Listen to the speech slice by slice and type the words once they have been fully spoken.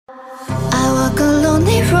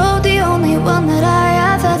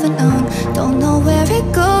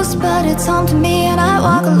it's home to me and I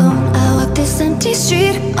walk alone. I walk this empty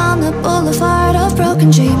street on the boulevard of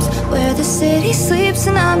broken dreams, where the city sleeps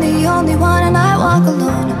and I'm the only one and I walk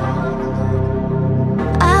alone.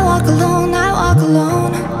 I walk alone, I walk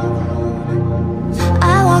alone.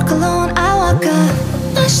 I walk alone, I walk up.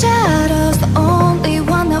 My shadow's the only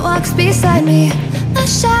one that walks beside me. My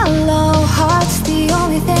shallow heart's the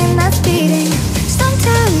only thing that's beating.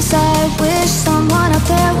 Sometimes I wish someone up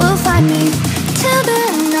there will find me. Till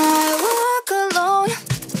then I walk alone.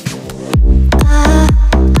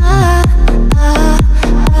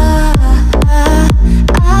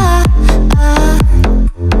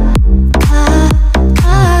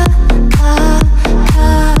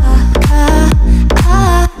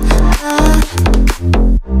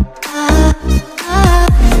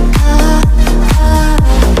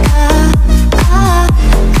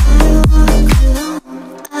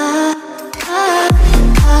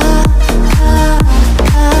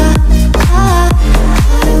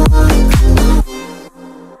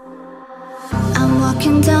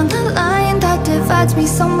 Down the line that divides me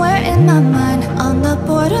somewhere in my mind, on the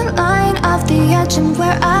borderline of the edge and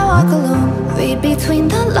where I walk alone. Read between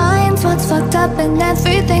the lines what's fucked up and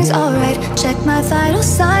everything's alright. Check my vital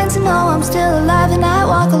signs and know I'm still alive and I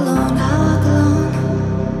walk alone. I walk alone.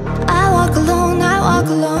 I walk alone, I walk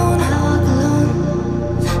alone. I walk alone.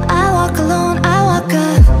 I walk alone, I walk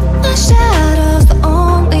up. My shadow's the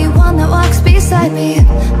only one that walks beside me.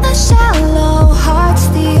 My shallow heart's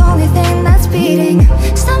the only thing that's beating.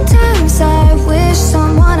 Sometimes I wish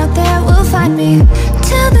someone up there will find me.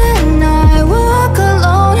 Till then I walk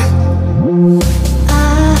alone.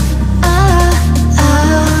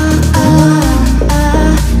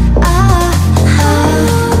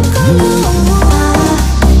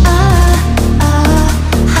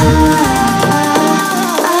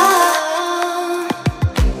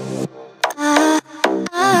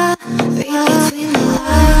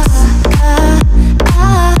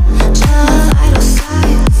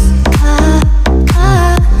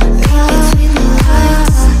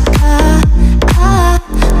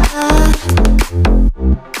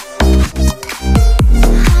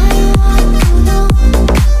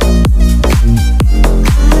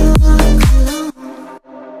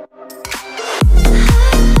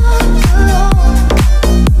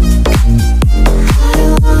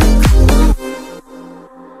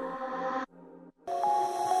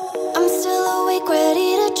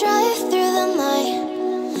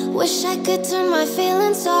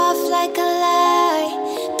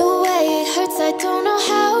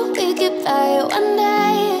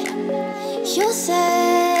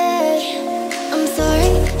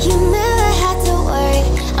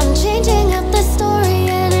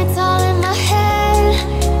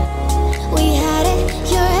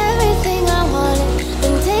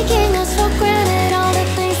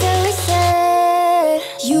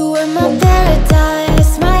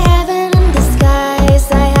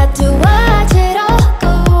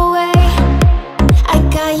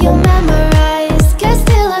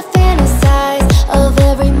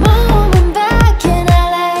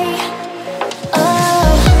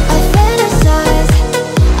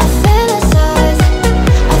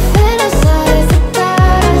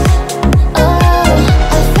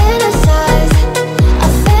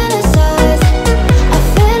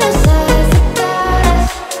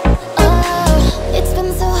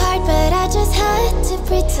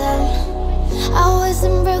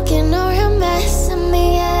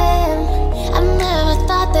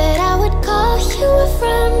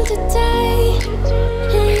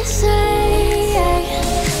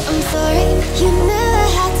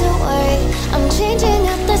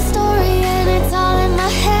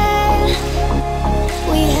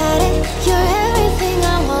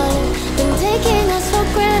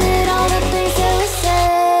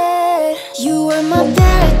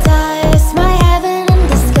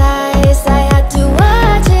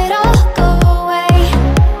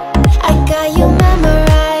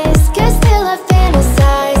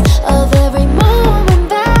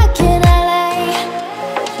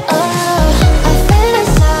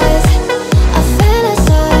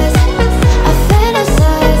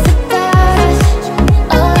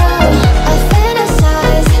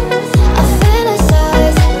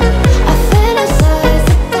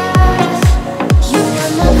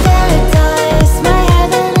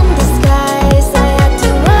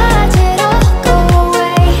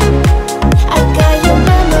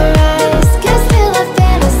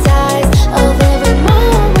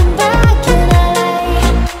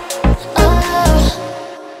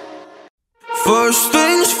 First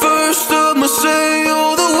things first, I'ma say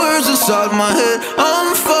all the words inside my head.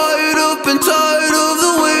 I'm fired up and tired of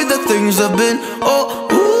the way that things have been. Oh,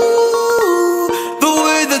 ooh.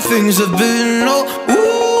 things have been. Oh,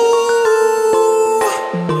 ooh.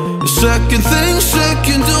 Second thing,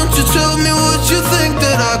 second, don't you tell me what you think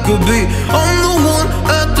that I could be. I'm the one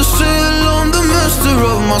at the sail, I'm the master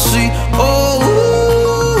of my sea. Oh,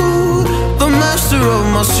 ooh, the master of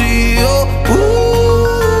my sea. Oh, ooh.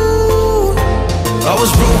 I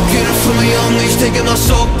was broken from a young age, taking my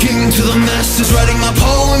soaking to the masses, writing my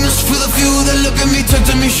poems for the few that look at me, touch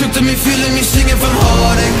to me, shook to me, feeling me, singing from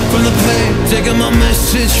heartache, from the pain, taking my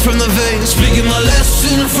message from the veins, speaking my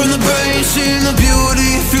lesson from the brain, seeing the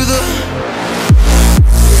beauty through the.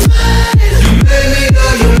 You made me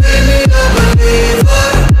a believer,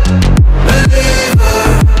 believer.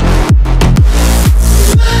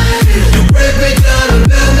 You break me down and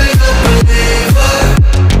build me a believer,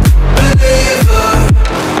 believer.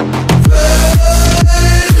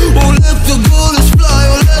 Oh, let the bullets fly,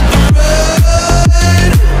 oh, let them rain.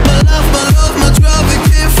 My life, my love, my drive, it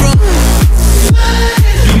came from.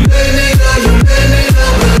 You made me a believer,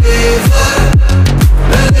 believer.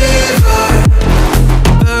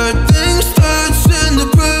 Third things third, send a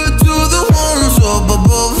prayer to the ones up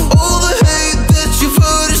above. All the hate that you've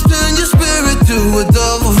heard is turn your spirit to a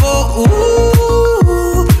dove. Oh,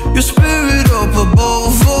 ooh, your spirit up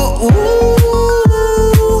above. Oh, ooh.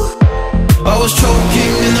 I was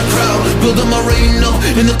choking in the crowd, building my rain up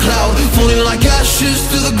in the cloud, falling like ashes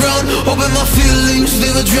to the ground, hoping my feelings they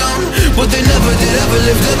would drown, but they never did, ever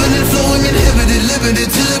lived, ebbing and flowing, inhibited, limited,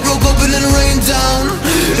 till it broke open and rained down.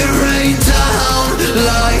 It rained down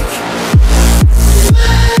like.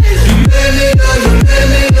 You made me a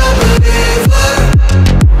believer, believer.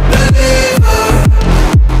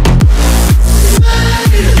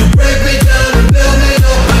 You break me down and build me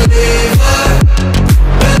a believer,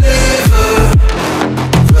 believer.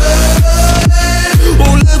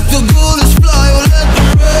 Oh, let the bullets fly, oh, let them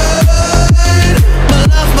rain. My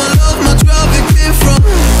life, my love, my drive, it came from.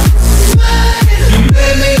 You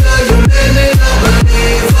made me a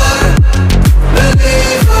believer,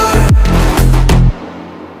 believer.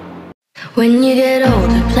 When you get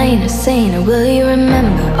older, plainer, saner, will you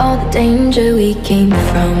remember all the danger we came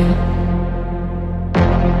from?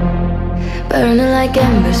 Burning like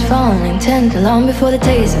embers, falling tender, long before the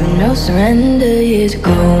days of no surrender years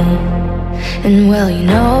ago. And well, you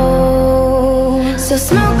know, so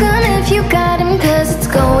smoke 'em if you got 'em, 'cause it's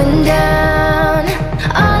going down.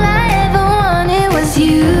 All I ever wanted was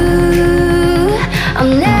you.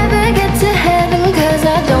 I'll never get to heaven 'cause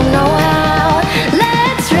I don't know how.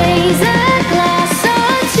 Let's raise a glass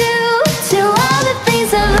or two to all the things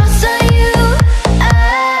I've lost on you.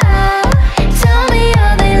 Oh, tell me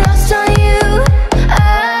are they lost on you?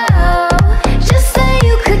 Oh, just so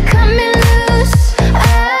you could cut me loose.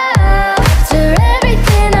 Oh, after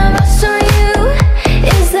everything I've lost on you,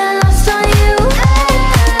 is that lost on you?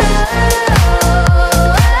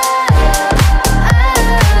 Oh,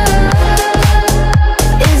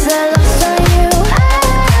 is that lost on you?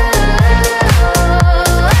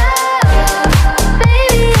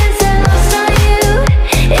 Baby, is that lost on you?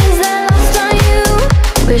 Is that lost on you?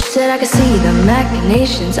 Wish that I could see the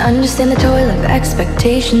machinations, understand the toil of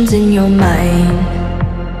expectations in your mind.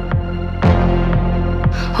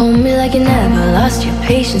 Hold me like you never lost your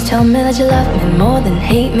patience, tell me that you love me more than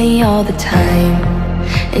hate me all the time,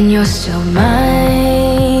 and you're still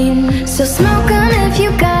mine. So smoke 'em if you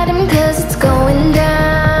got 'em, 'cause it's going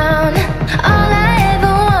down. All I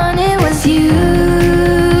ever wanted was you.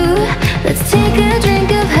 Let's take a drink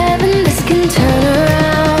of heaven, this can turn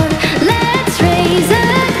around. Let's raise a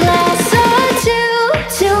glass or two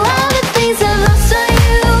to all the things I've lost on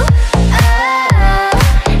you. Oh,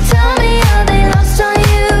 tell me are they lost on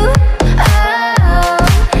you? Oh,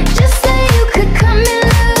 just so you could cut me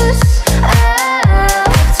loose. Oh,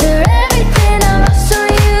 after everything I've lost on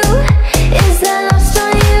you, is that lost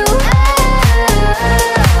on you?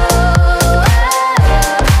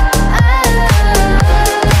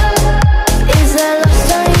 Is that lost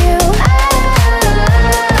on you?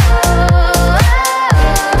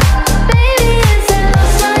 Baby, is that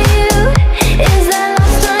lost on you? Is that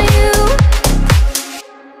lost on you?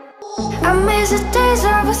 I miss the days I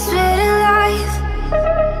was spitting life.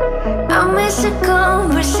 I miss the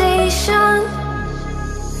conversation.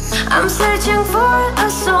 I'm searching for a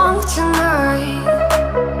song tonight.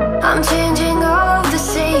 I'm changing all the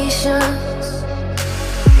stations.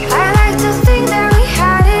 I like to think that we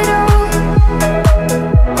had it all.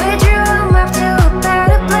 We drew a map to a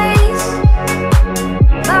better place,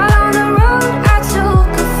 but on the road I took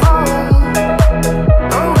a fall.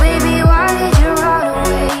 Oh baby, why did you run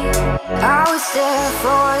away? I was there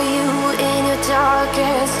for you in your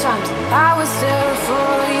darkest times. I was there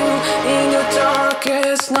for you in your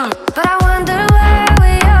darkest night. But I wonder where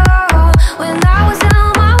we are.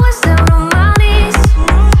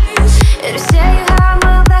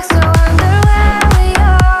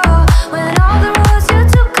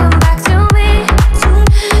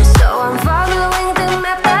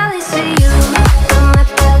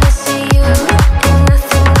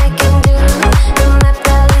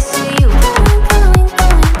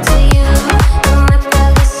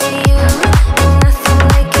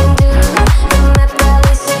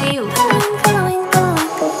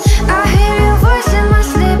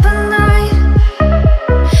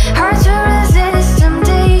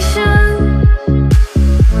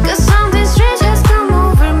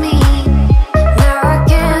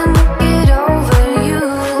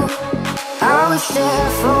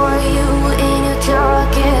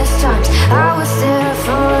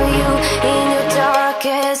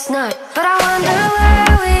 last night. But I wonder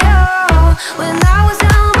where we are. When I was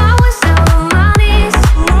down on my knees.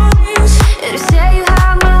 And you say you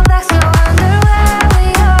have my back, so I wonder where we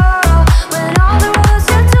are. When all the roads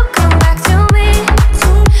had to come back to me.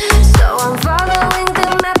 So I'm following the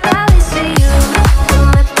map that leads to you. The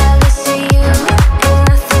map that leads to you. Ain't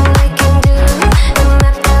nothing they can do. The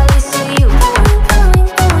map that leads to you. Going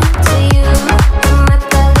to you. The map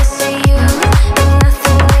that leads to you. Ain't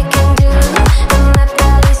nothing they can do. The map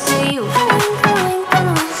that leads to you.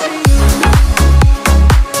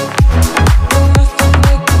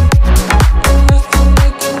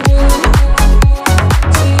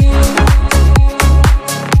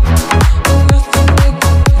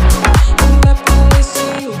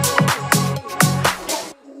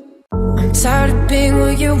 I'm tired of being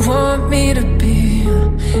what you want me to be.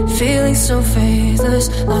 Feeling so faithless,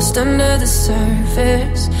 lost under the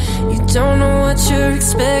surface. You don't know what you're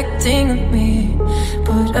expecting of me,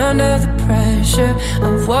 but under the pressure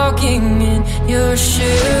of walking in your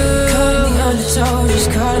shoes. Caught in the undertow,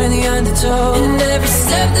 just caught in the undertow. And every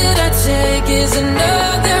step that I take is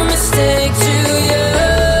another mistake to you.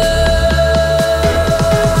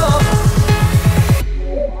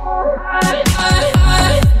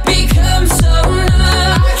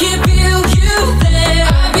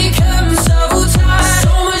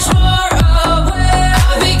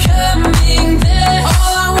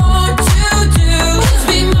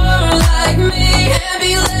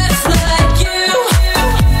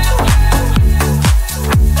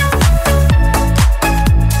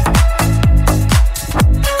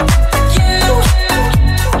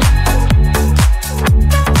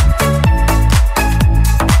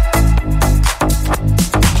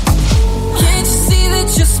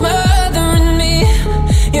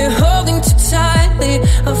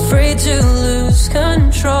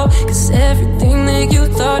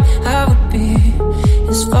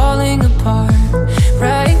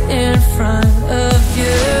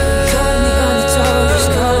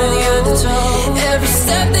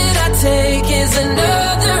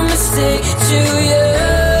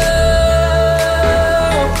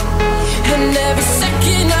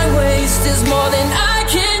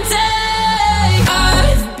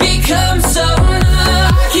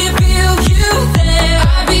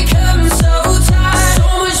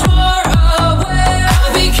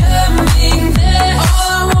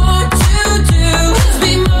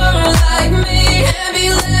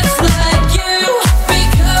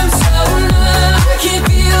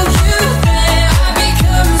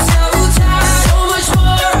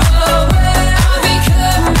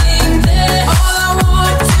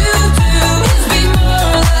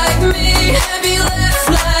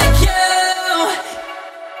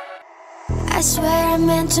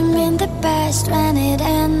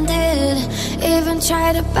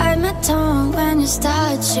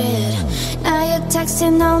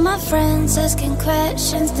 Texting all my friends, asking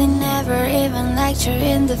questions. They never even liked her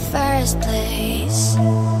in the first place.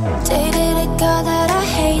 Dated a girl that I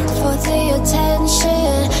hate for the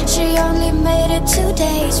attention. She only made it 2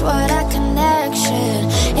 days, what a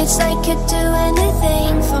connection. It's like you'd do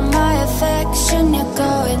anything for my affection. You're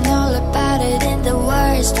going all about it in the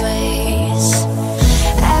worst ways.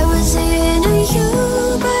 I was into you,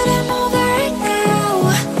 but I'm over it now.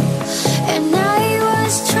 And I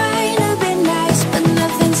was trying to be nice, but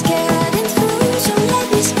nothing's getting through, so let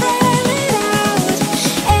me spell it out.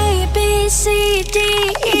 A, B, C, D,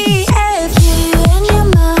 E, F. You and your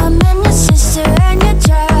mom and your sister and your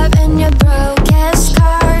job and your broke-ass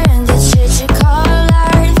car and the shit you call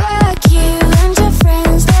art. Fuck you and your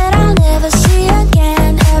friends that I'll never see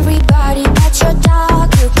again. Every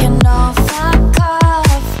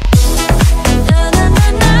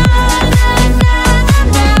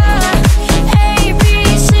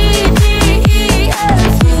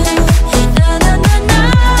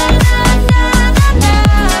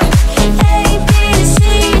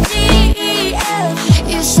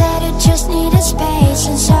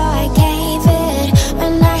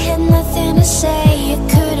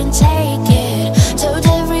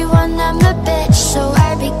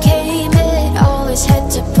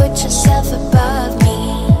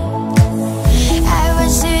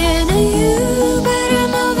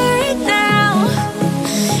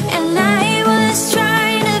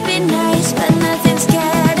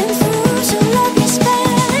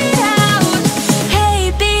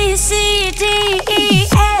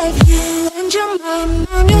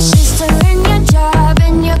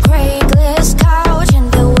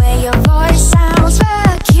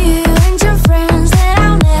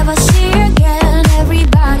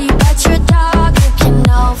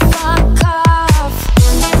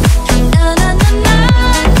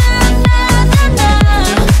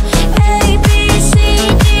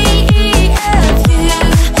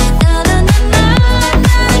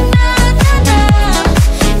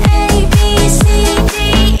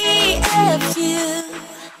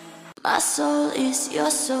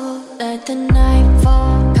Let the night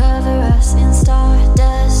fall, cover us in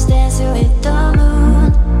stardust, dancing with the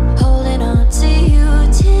moon, holding on to you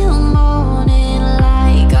till morning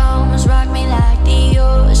light comes. Rock me like the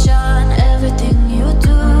ocean, everything you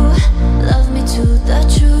do, love me to the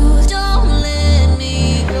truth, don't let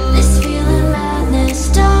me go. This feeling madness,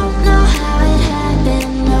 don't know how it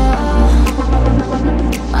happened, no.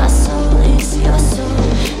 My soul is your soul,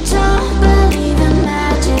 don't believe in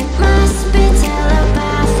magic, must be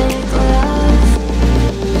telepathic love.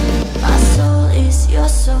 My soul is your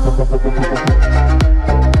soul.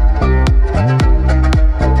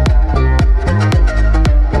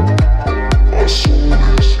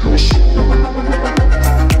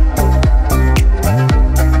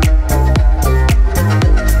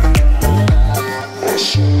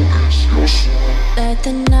 Let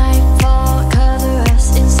the night fall, cover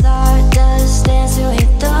us in stardust, dancing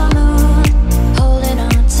with the moon, holding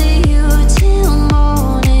on to you till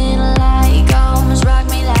morning light comes. Rock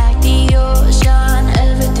me like the ocean,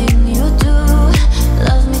 everything you do,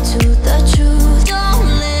 love me to the truth, don't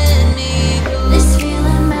let me go. This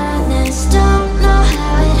feeling madness, don't know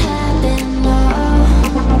how it happened, no.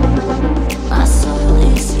 My soul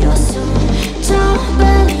is your soul, don't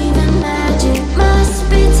believe in magic, must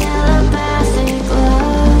be telepathic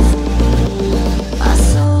love. My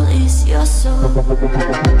soul is your soul.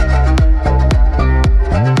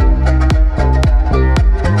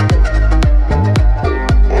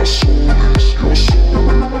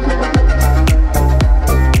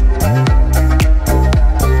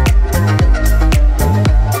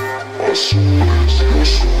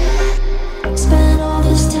 Spent all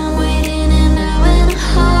this time waiting and now in a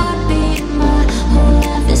heartbeat, my whole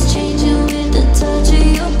life is changing with the touch of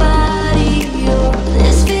your body. Oh,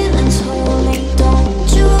 this feeling's holy,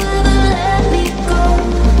 don't you ever let me go.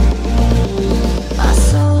 My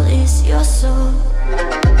soul is your soul.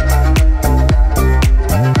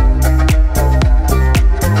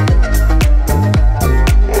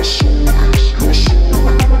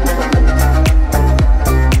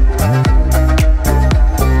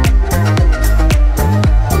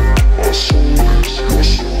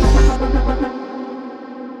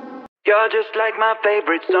 You're just like my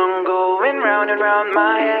favorite song going round and round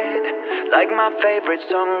my head. Like my favorite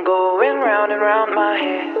song going round and round my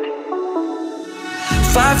head.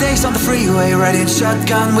 5 days on the freeway, riding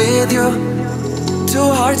shotgun with you.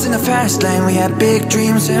 2 hearts in the fast lane, we had big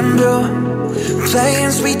dreams in blue.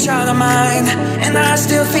 Playing Sweet Child of Mine, and I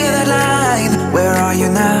still feel that line. Where are you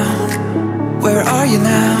now? Where are you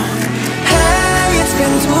now? Hey, it's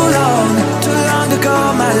been too long to go,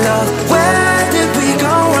 my love. Where did we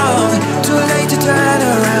go wrong? Too late to turn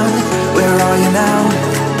around. Where are you now?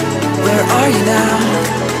 Where are you now?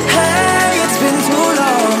 Hey, it's been too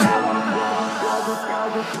long.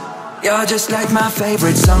 You're just like my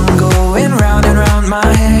favorite song going round and round my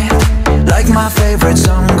head. Like my favorite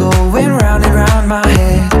song going round and round my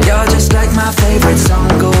head. You're just like my favorite song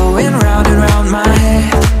going round and round my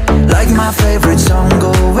head. Like my favorite song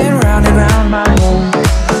going round and round my head.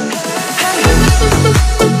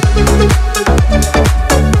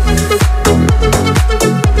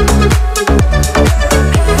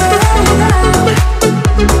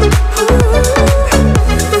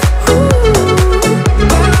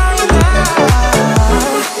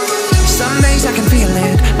 Some days I can feel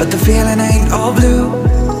it, but the feeling ain't all blue.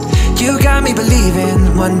 You got me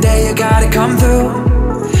believing one day you gotta come through.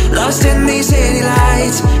 Lost in these city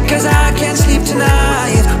lights, cause I can't sleep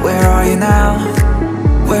tonight. Where are you now?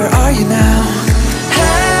 Where are you now?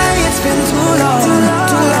 Hey, it's been too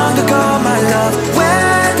long to go, my love.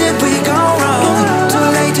 Where did we go wrong? Too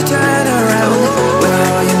late to turn around. Where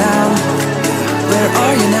are you now? Where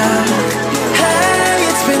are you now? Hey,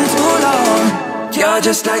 it's been too long. You're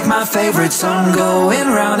just like my favorite song going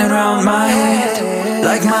round and round my head.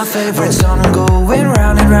 Like my favorite song going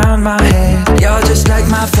round and round my head. You're just like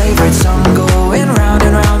my favorite song going round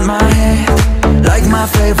and round my head. Like my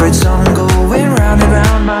favorite song going round and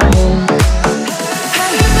round my head.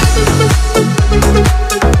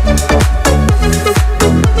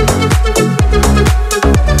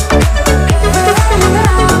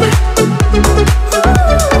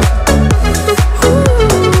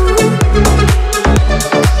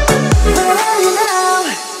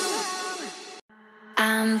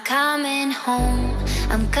 I'm coming home,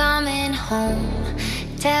 I'm coming home.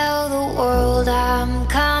 Tell the world I'm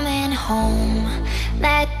coming home.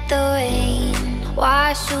 Let the rain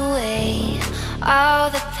wash away all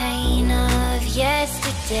the pain of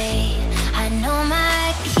yesterday. I know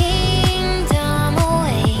my kingdom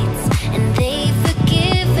awaits, and they've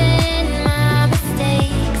forgiven my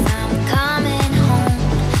mistakes. I'm coming home,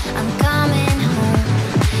 I'm coming home.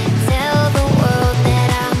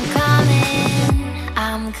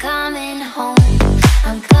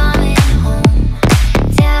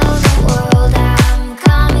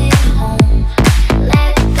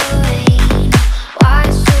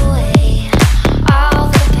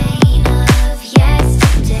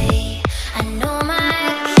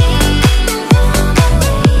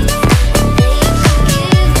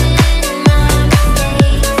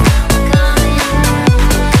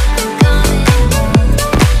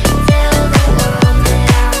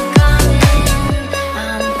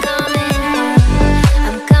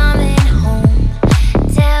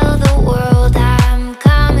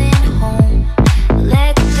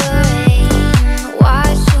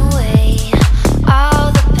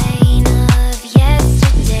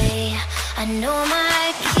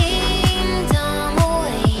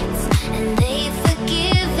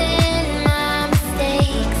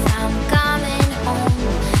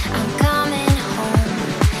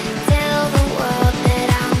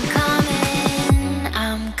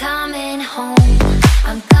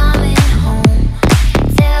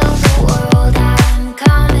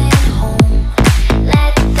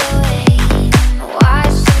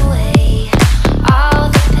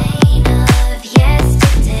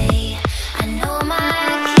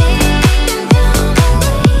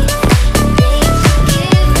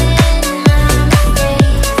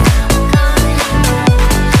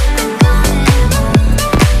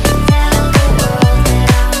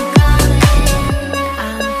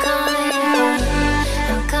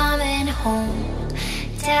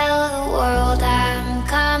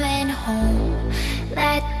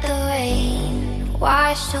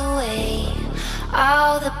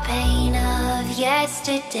 the pain of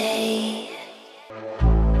yesterday.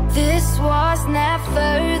 This was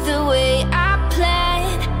never the way I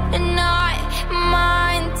planned, and not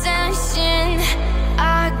my intention.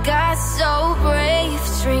 I got so brave,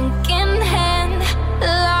 drink in hand,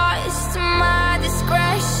 lost my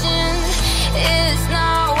discretion. It's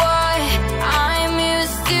not what I'm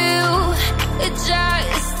used to,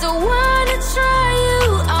 just wanna try you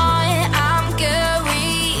on. I'm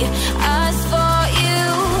curious for you,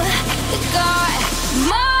 got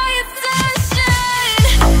my attention.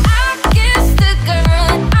 I kissed the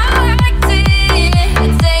girl I liked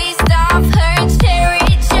it, taste of her cherry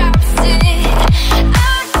chopstick.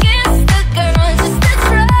 I kissed the girl just to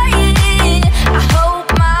try it. I hope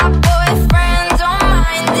my boyfriend don't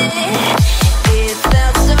mind it. It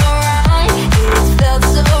felt so wrong, it felt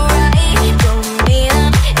so right. Don't mean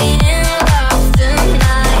I'm in love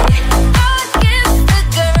tonight. I kissed the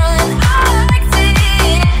girl and I liked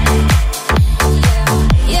it.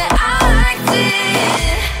 Yeah, I liked it.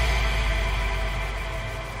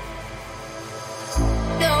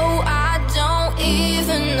 No, I don't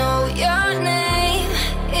even know your name.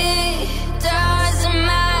 It doesn't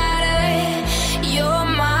matter. You're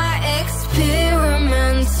my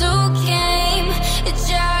experimental game. It's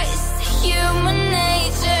just human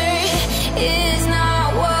nature. It's not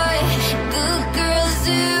what good girls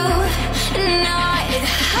do, not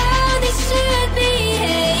how they should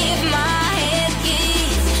behave. My head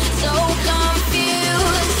gets so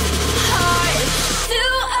confused, hard to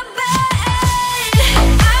abandon.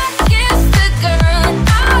 I kissed the girl and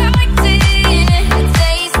I liked it,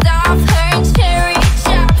 taste of her cherry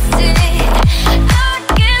chopstick. I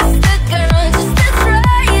kissed the girl just to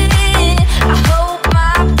try it. I hope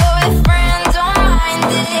my boyfriend don't mind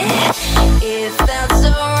it. It felt so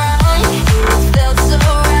wrong, it felt so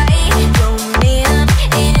right. Don't mean I'm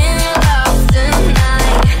in love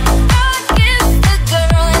tonight. I kissed the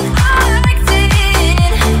girl and I liked it.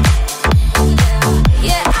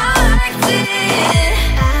 Yeah, I liked it.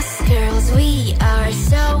 Us girls, we are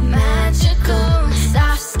so magical.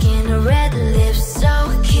 Soft skin, red lips, so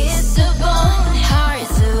kissable. Hard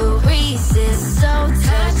to resist, so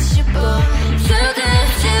touchable. You can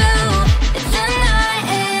feel it tonight.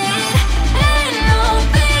 Ain't no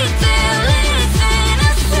big deal, it's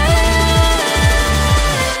innocent.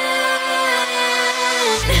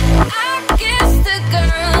 I kissed the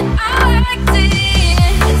girl, I liked it,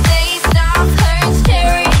 taste of her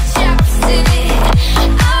cherry chopstick.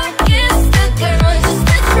 I kissed the girl just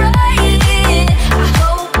to try it. I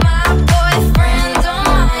hope my boyfriend don't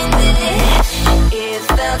mind it. It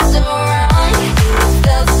felt so wrong, it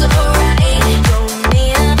felt so right. Don't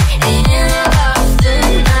mean I'm in love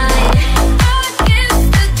tonight. I kissed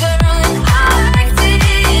the girl and I liked it.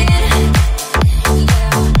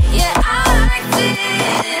 Yeah, I liked it.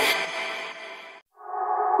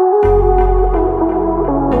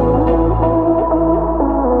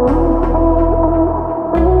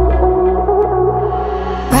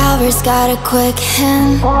 Robert's got a quick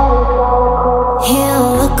hand. He'll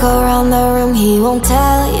look around the room, he won't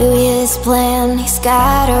tell you his plan. He's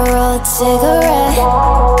got a rolled cigarette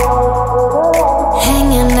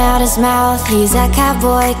hanging out his mouth. He's that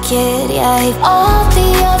cowboy kid, yeah. All the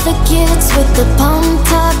other kids with the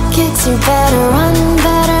pumped up kicks, you better run,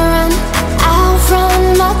 I'll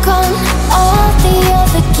run my gun. All the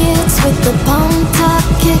other kids with the pumped up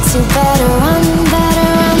kicks, you better run,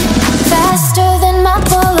 faster than my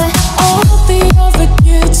bullet. All the other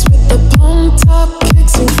kids with the pumped up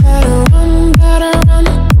kicks, you better run,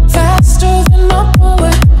 faster than my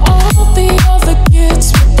bullet. All the other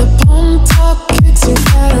kids with the pumped up kicks, you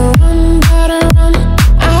better run,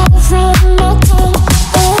 I'll run my gun.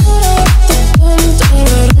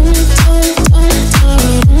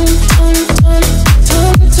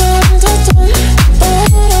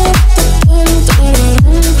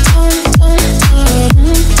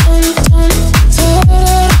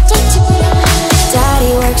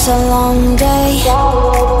 Daddy works a long day.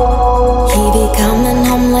 He be coming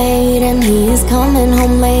home late, and he's coming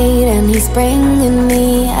home late, and he's bringing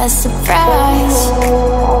me a surprise.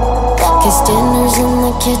 'Cause dinner's in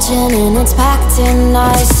the kitchen and it's packed in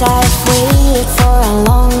nice. I've waited for a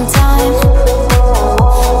long time.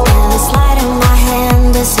 Now this light in my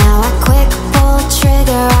hand is now a quick pull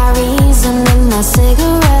trigger. I reason in my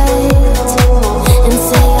cigarette and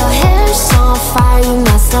say your hair's on fire, you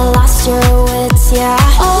must have lost your wits, yeah.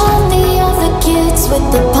 All the other kids with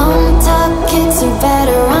the pumped up kicks, you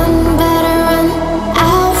better run,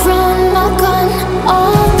 I'll run my gun.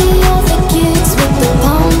 All the other kids with the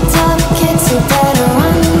pumped up kicks, you better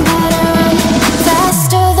run,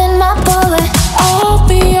 faster than my bullet. All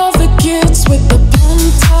the other kids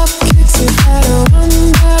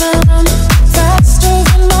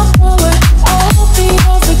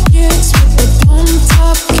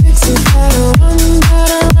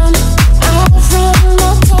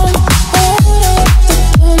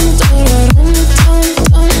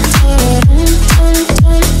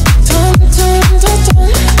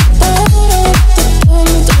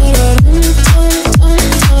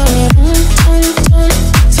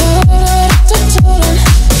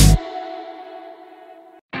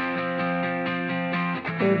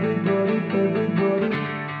Hate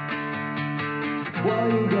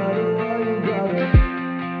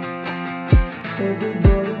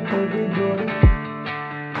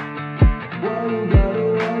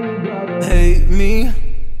me.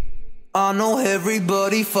 I know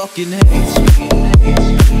everybody fucking hates me.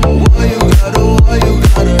 Why you gotta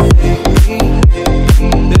hate me?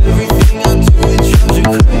 Everything I do it drives you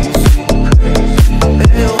crazy.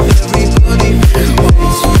 Hell, everybody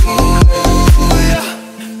hates me.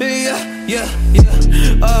 Yeah.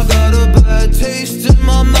 I got a bad taste in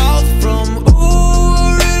my mouth from ooh,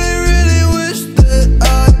 I really wish that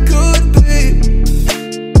I could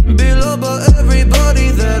be loved by everybody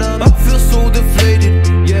that I feel so deflated.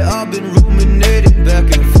 Yeah, I've been ruminating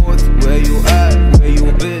back and forth. Where you at? Where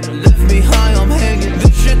you been? Left me high, I'm hanging.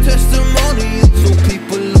 This shit testimony, so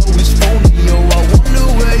people always phone me. Yo, I wonder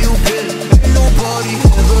where you been. Ain't nobody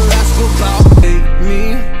ever ask about hate me.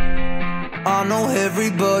 I know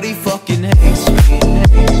everybody fucking hates me.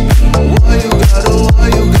 Why you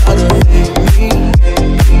gotta hate me?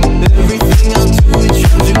 Everything I do it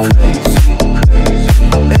drives you crazy.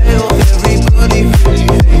 Hell, everybody really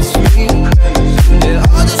hates me. Yeah,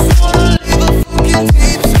 I just wanna leave a fucking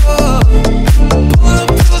deep scar. Pull up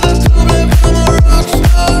to the top like I'm a rock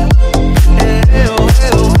star. Hell,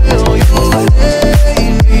 you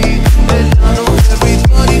hate me. And I know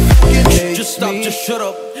everybody fucking hates me. Just stop, just shut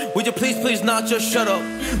up. Would you please not just shut up?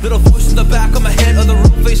 Little voice in the back of my head, of the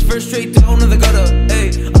room, face first straight down in the gutter. Hey,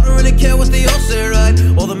 I don't really care what they all say, right?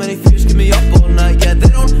 All the many fears keep me up all night. Yeah, they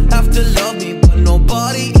don't have to love me, but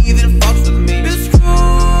nobody even fucks with me. It's true.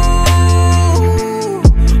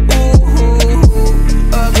 Ooh,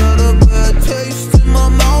 I got a bad taste in my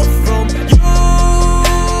mouth from you.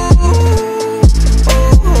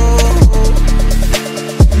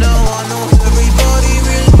 Now I know everybody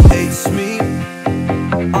really hates me.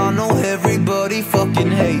 I know everybody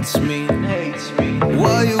fucking hates me.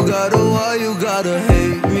 Why you gotta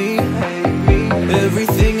hate me?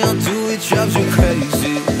 Everything I do it drives you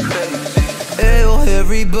crazy. Hell,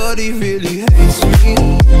 everybody really hates me.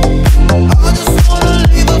 I just wanna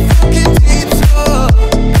leave a fucking deep scar.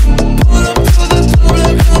 Pull up to the top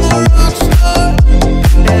like I'm a rock star.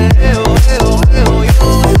 Hell, you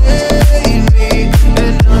hate me.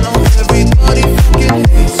 And I know everybody fucking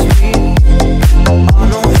hates me. I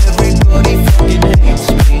know everybody fucking hates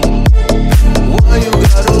me. Why you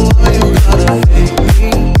gotta hate me?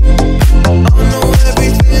 I know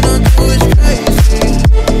everything I do is crazy.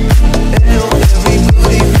 Hell,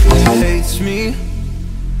 everybody really hates me.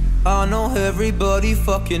 I know everybody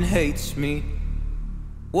fucking hates me.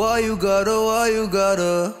 Why you gotta?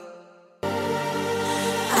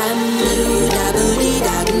 I'm blue, da booty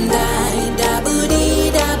da boom die, da booty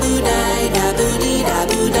da boo die, da booty da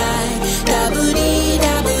boo die, da booty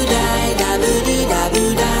da boo die, da booty da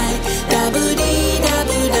boo die, da booty da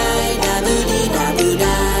boo die, da booty da boo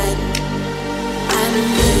die. I'm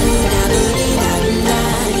blue, da booty da boom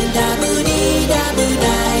die, da booty da boo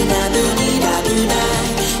die, da booty da boo die,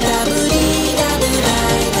 da booty da boo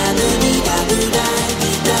die, da booty da boo die,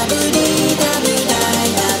 da booty da boo die,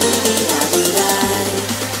 da booty da boo die.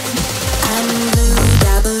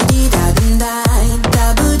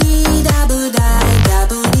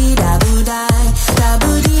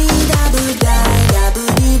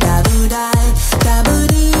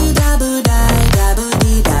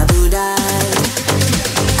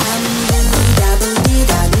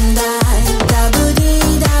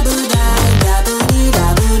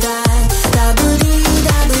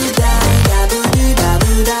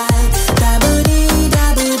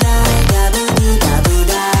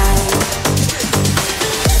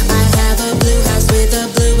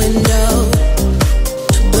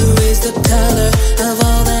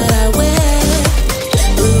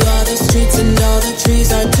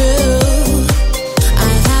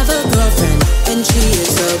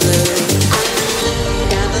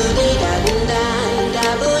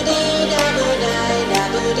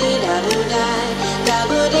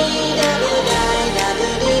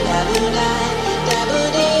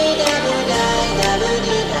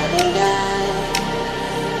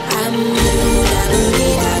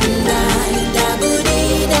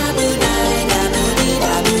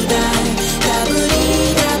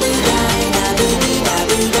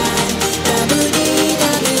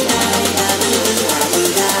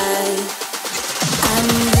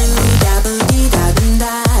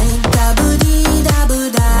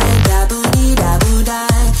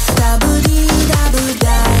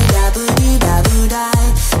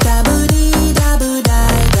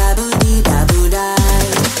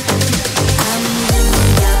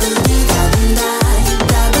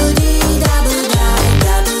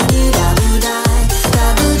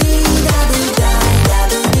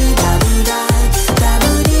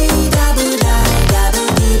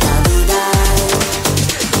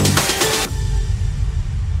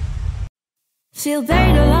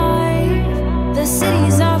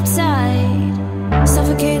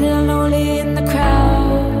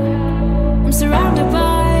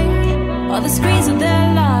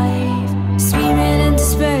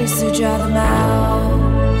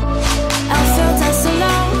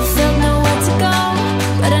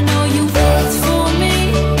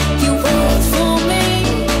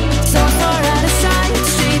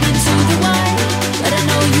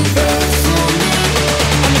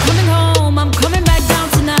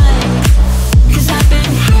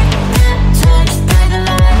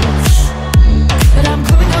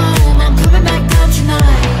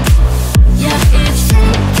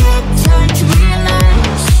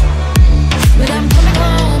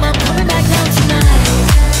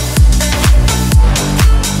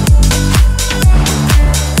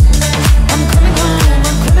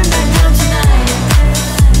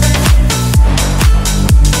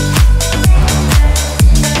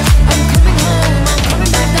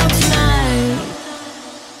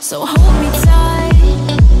 So hold me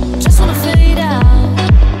tight, just wanna fade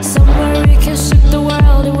out somewhere we can shoot the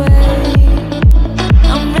world away.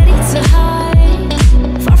 I'm ready to hide,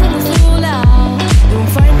 far from the fallout. You won't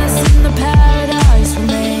find us in the paradise we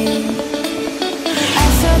made. I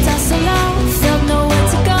felt out so low, felt nowhere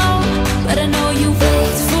to go, but I know you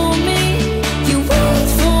wait for me, you wait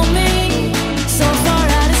for me. So far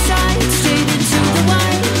out of sight, straight into the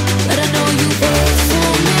white, but I know you wait for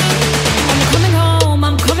me. I'm coming home,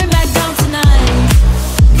 I'm coming back down tonight,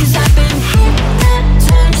 'cause I've been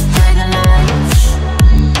hypnotized by the lights.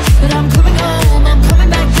 But I'm coming home, I'm coming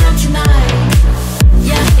back down tonight.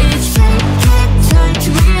 Yeah, it's time to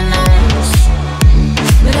realize.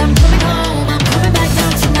 But I'm coming home, I'm coming back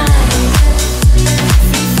down tonight.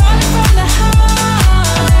 Falling from the high,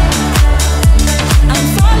 I'm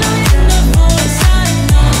following the voice I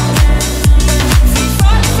know.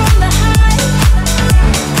 Falling from the high,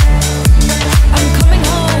 I'm coming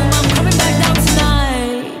home, I'm coming back down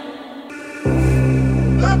tonight.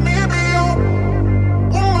 Let me be your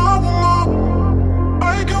woman.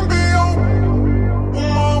 I can be your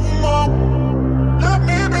woman. Let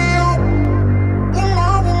me be your woman.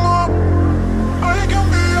 I can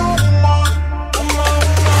be your woman.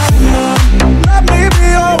 Let me be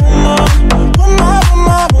your woman.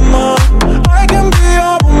 I can be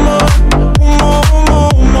your woman.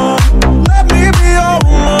 Let me be your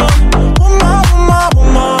woman.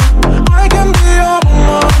 I can be your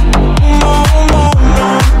woman.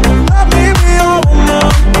 Let me be your woman.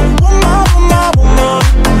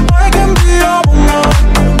 I can be your woman.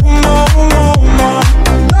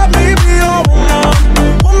 Let me be your woman.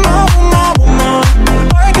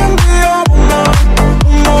 I can be your woman.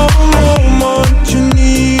 You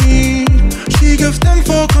need. She gives them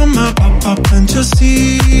for come up and just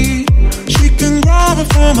see. She can grab it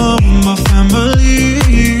from my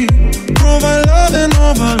family. Provide love and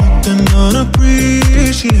overlooked and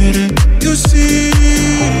unappreciated. You see.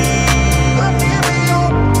 Let me be your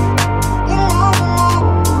woman.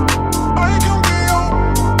 I can be your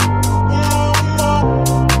woman.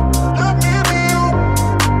 Let me be your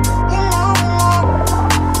woman.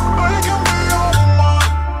 I can be your woman.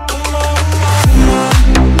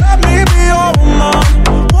 Let me be your woman. I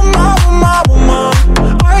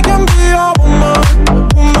can be your woman.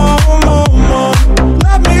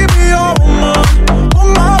 Let me be your woman.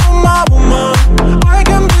 I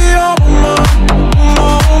can be your woman.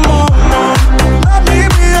 Let me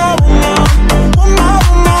be your woman.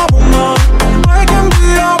 I can be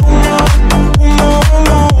your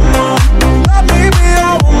woman. Let me be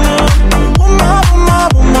your woman.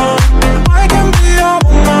 I can be your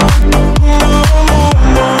woman.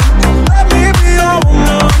 Let me be your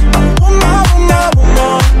woman.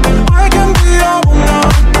 I can be your woman.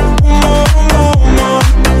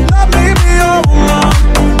 Let me be your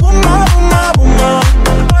woman.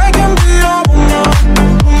 I can be your woman.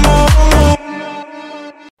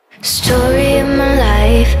 Story of my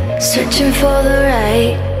life, searching for the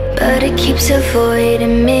right, but it keeps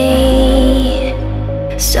avoiding me.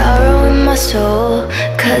 Sorrow in my soul,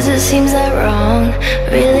 'cause it seems that wrong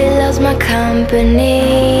really loves my company.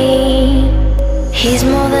 He's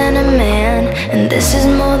more than a man, and this is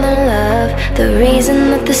more than love. The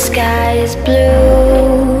reason that the sky is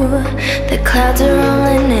blue, the clouds are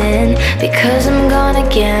rolling in because I'm gone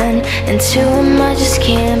again, and to him I just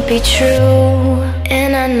can't be true.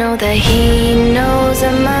 And I know that he knows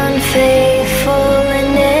I'm unfaithful,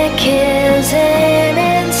 and it kills him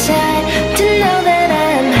inside to know that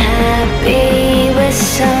I'm happy with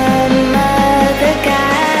some other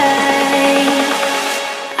guy.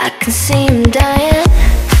 I can see him dying.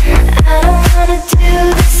 I don't wanna do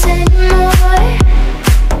this anymore.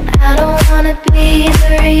 I don't wanna be the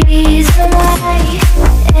reason why.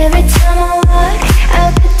 Every time I walk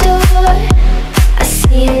out the door, I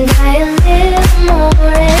see him die a little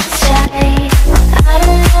more inside. I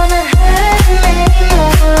don't wanna hurt him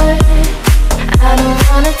anymore. I don't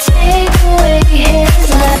wanna take away his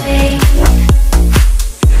life.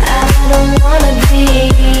 I don't wanna be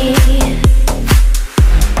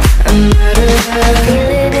a murderer. Feel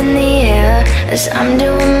it in the air as I'm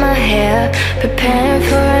doing my hair, preparing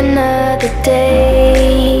for another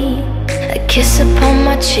day. A kiss upon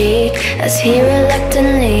my cheek as he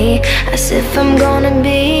reluctantly asks if I'm gonna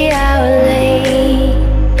be out late.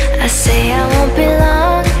 I say I won't be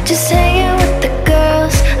long, just hanging with the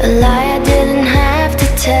girls. A lie I didn't have to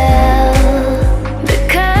tell,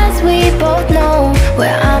 because we both know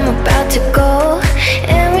where I'm about to go,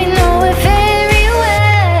 and we know it very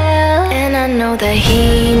well. And I know that he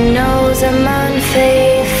knows I'm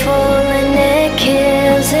unfaithful, and it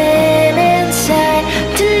kills him inside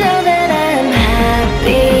to know that I'm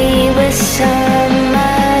happy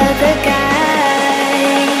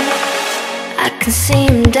see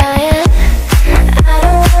him dying. I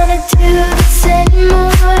don't wanna do this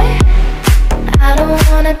anymore. I don't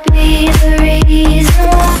wanna be the reason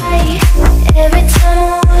why. Every time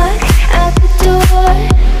I walk out the door,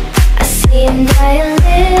 I see him die a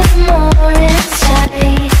little more inside.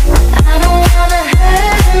 I don't wanna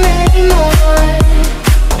hurt him anymore.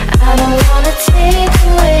 I don't wanna take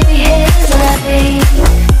away his life.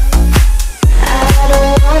 I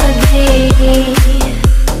don't wanna be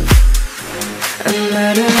a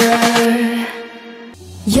murderer.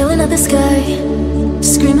 Yelling at the sky,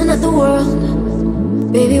 screaming at the world.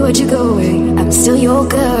 Baby, where'd you go? I'm still your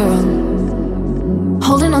girl.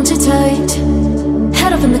 Holding on too tight,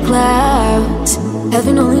 head up in the clouds.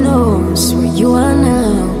 Heaven only knows where you are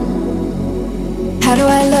now. How do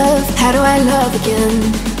I love again?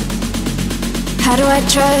 How do I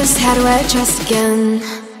trust again?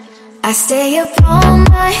 I stay up all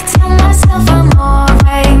night, tell myself I'm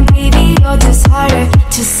alright. Baby, you're just harder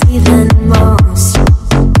to see than most.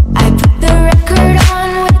 I put the record on,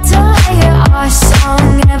 wait till I hear our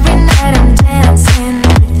song. Every night I'm dancing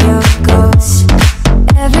with your ghost.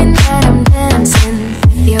 Every night I'm dancing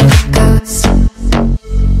with your ghost.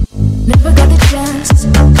 Never got the chance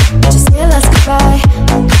to say a last goodbye.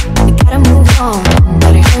 I gotta move on,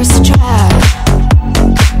 but it hurts to try.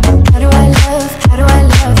 How do I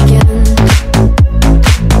love again?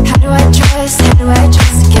 How do I trust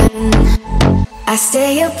again? I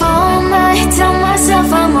stay up all night, tell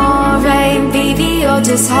myself I'm alright. Baby, you're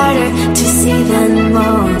just harder to see than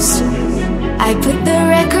most. I put the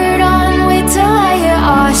record on, wait till I hear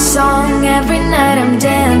our song. Every night I'm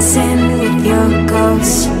dancing with your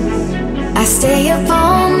ghost. I stay up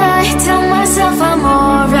all night, tell myself I'm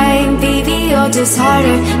alright. Baby, you're just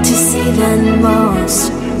harder to see than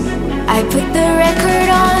most. I put the record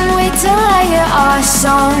on, wait till I hear our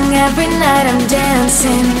song. Every night I'm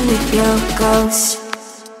dancing with your ghost.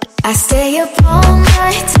 I stay up all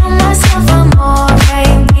night, tell myself I'm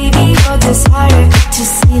alright. Baby, you're just harder to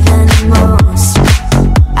see than most.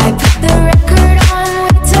 I put the record on,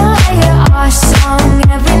 wait till I hear our song.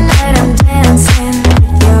 Every night I'm dancing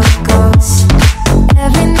with your ghost.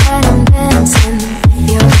 Every night I'm dancing with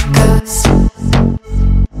your ghost.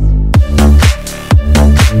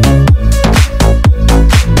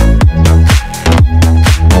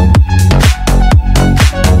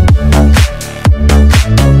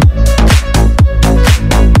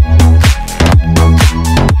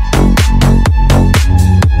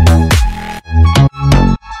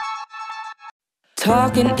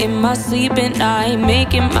 Talking in my sleep at night,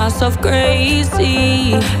 making myself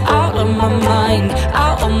crazy. Out of my mind,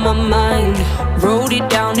 out of my mind. Wrote it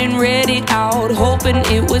down and read it out, hoping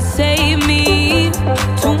it would save me.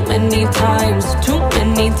 Too many times, too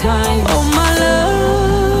many times. Oh my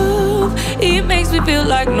love, it makes me feel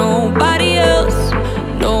like nobody else,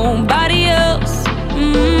 nobody else.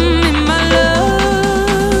 In my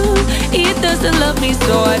love, it doesn't love me,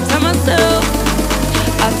 so I tell myself,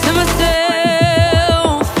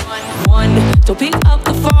 don't pick up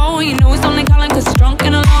the phone, you know he's only calling cause he's drunk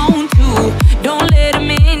and alone. 2, don't let him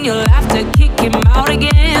in, you'll have to kick him out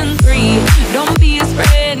again. 3, don't be his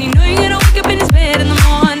friend, you know you're gonna wake up in his bed in the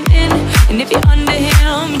morning. And if you're under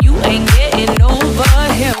him, you ain't getting over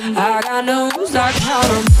him. I got news, I count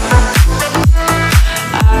him.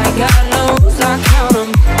 I got news, I count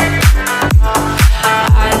him.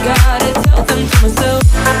 I gotta tell them to myself.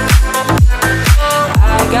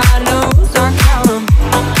 I got news, I count him.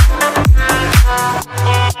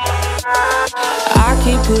 I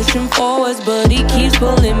keep pushing forwards, but he keeps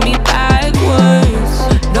pulling me backwards.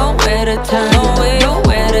 Nowhere to turn,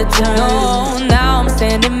 nowhere to turn. No, now I'm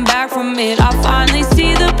standing back from it. I finally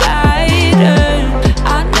see the pattern.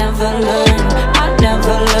 I never learned.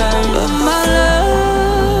 But my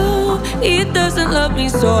love, it doesn't love me,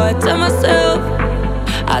 so I tell myself,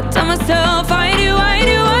 I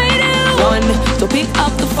do. 1, don't pick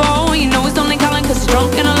up the phone, you know he's only calling cause he's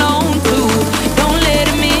drunk and alone. 2, don't let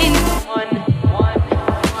him in.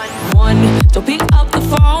 1, don't pick up the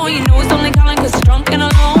phone, you know he's only calling cause he's drunk and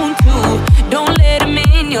alone. 2, don't let him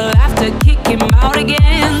in, you'll have to kick him out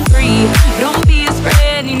again. 3, don't be his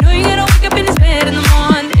friend, you know you're gonna wake up in his bed in the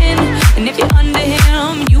morning. And if you're under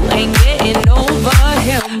him, you ain't getting over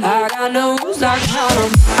him. I got news, I count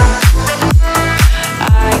him.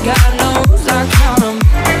 I got news, I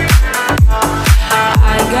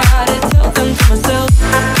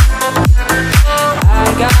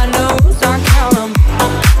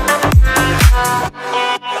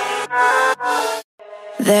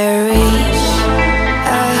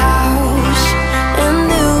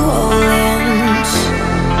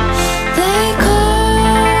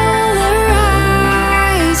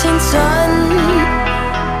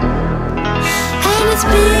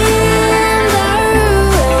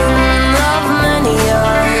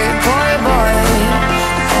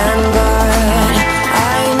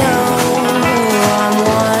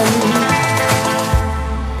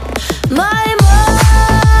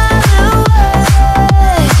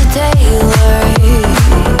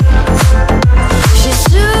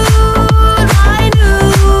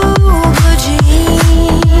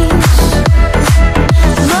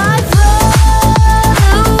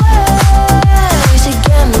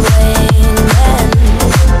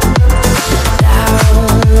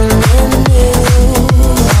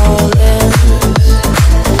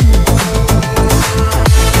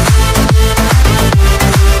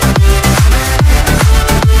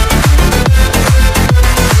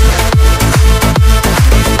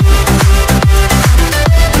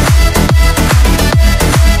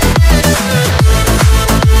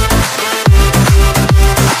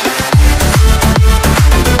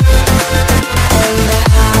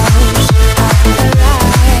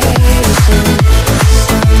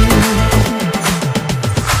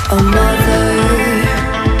a mother,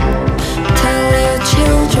 tell your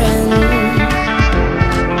children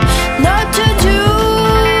not to do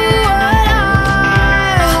what I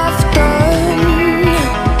have done.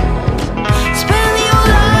 Spend your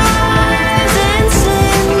lives in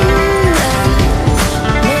sin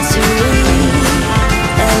and misery,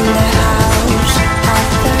 and the house of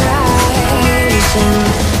the rising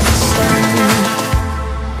sun.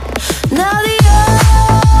 Now the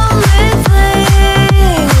only thing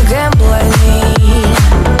can blame me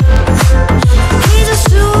is a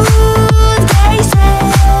suitcase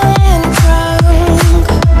and trunk,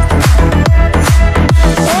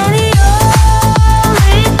 and the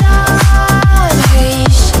only time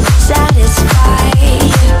he's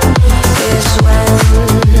satisfied is when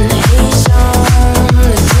he's on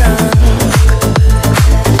the drunk.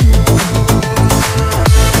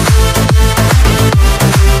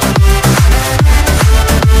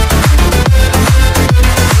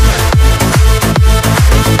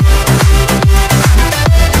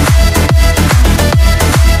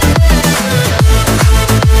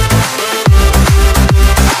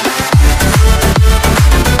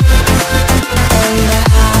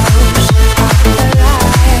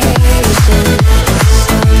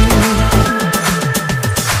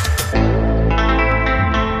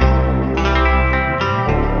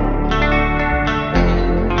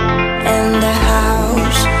 And the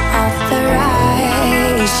house of the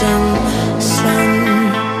rising sun.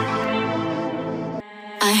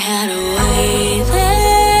 I had a way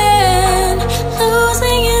then,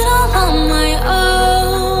 losing it all on my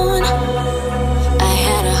own. I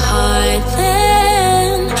had a heart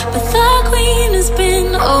then, but the queen has been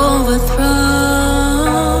overthrown.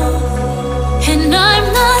 And I'm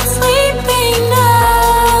not sleeping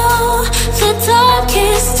now, the dark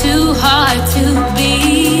is too hard to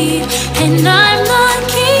beat. And I'm not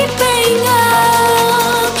keeping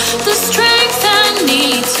up the strength I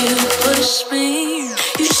need to push me.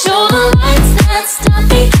 You show the lights that stop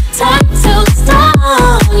me, tied to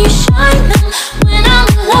stone. You shine them when I'm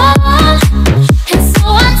alone, and so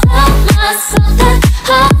I tell myself that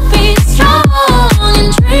I'll be strong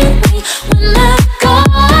and dream me when they're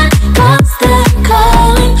gone. 'Cause they're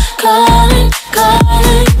calling, calling,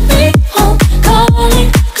 calling me home, calling,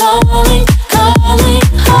 calling, calling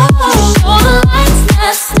home. You show the lights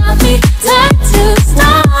that stop me, tied to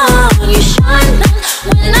stone. You shine them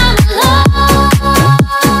when I'm alone.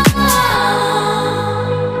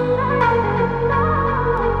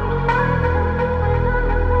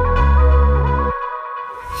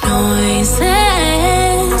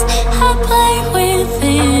 Noises I play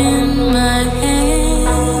within my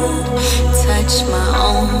head, touch my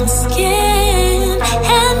own skin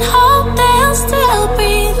and hope they'll still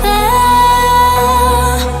be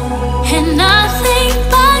there. And I think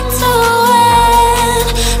back to when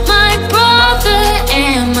my brother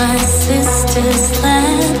and my sisters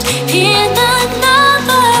left in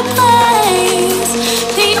another place.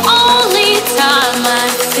 The only time I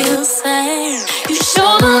feel safe. You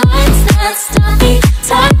show the lights that stop me,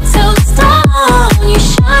 tied to stone. You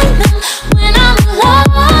shine them when I'm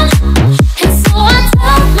alone, and so I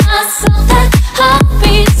tell myself that I'll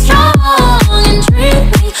be strong and dream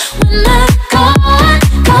me when they're gone.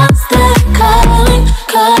 'Cause they're calling,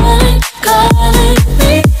 calling, calling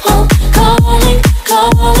me home, calling,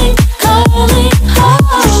 calling, calling home.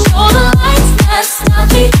 You show the lights that stop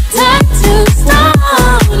me, tied to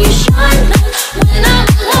stone. You shine them when I'm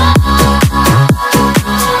alone.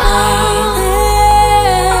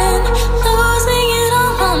 Then, losing it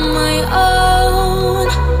all on my own.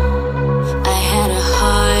 I had a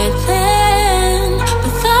heart then,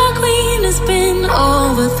 but the queen has been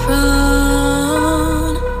overthrown.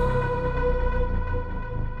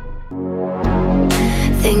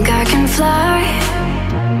 Think I can fly,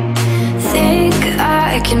 think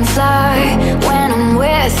I can fly when I'm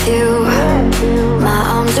with you. My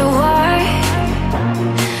arms are wide,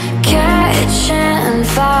 catching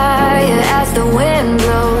fire as the wind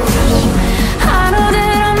blows. I know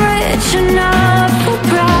that I'm rich enough for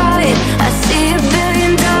pride. I see $1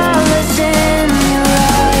 billion in your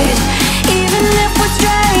eyes. Even if we're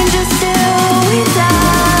strangers till we die,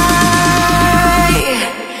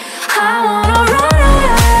 I wanna run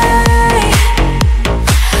away.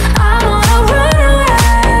 I wanna run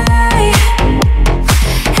away.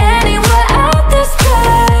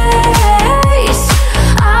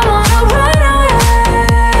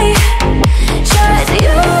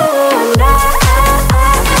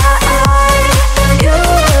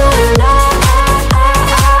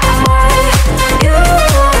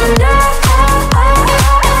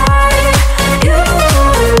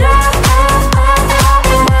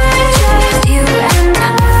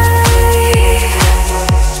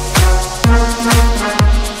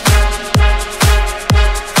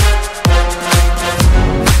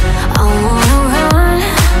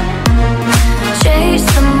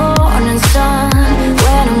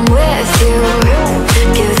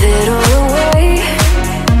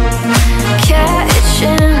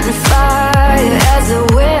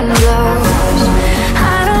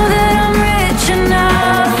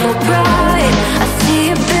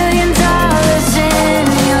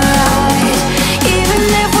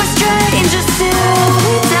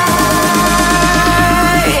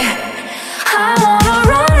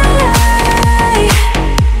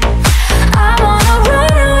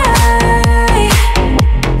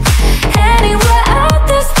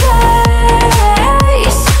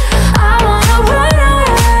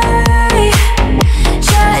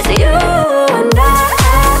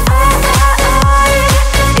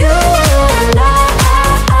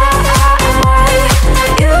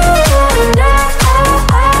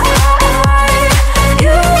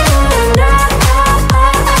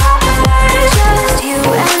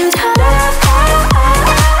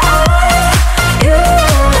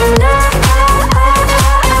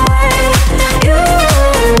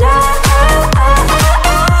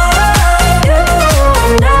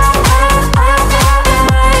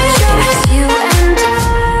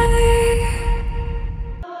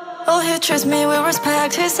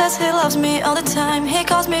 He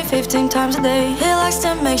calls me 15 times a day. He likes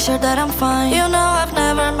to make sure that I'm fine. You know I've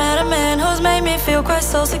never met a man who's made me feel quite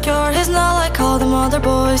so secure. He's not like all them other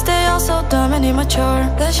boys, they all so dumb and immature.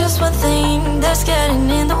 There's just one thing that's getting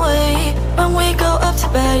in the way. When we go up to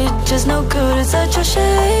bed, you're just no good, it's such a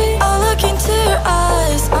shame. I'll look into your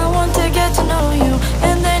eyes, I want to get to know you.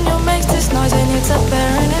 And then you make this noise and it's up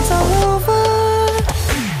there and it's all over.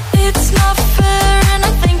 It's not fair and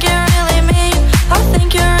I think you're really mean. I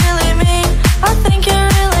think you're really mean. I think you're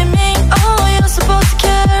really mean. Oh, you're supposed to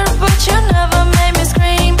care, but you never made me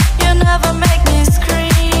scream. You never make me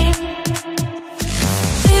scream.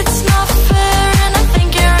 It's not fair and I think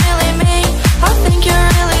you're really mean. I think you're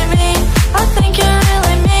really mean. I think you're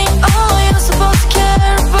really mean. Oh, you're supposed to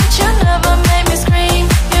care, but you never made me scream.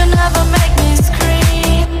 You never make me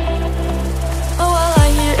scream. Oh, I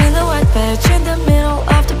lie here in the white bed, in the middle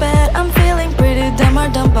of the bed. I'm feeling pretty damn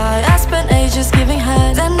hard done by. I spent ages giving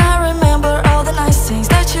head. Then I remember all the nice things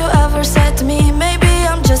that you ever said to me. Maybe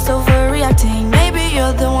I'm just overreacting. Maybe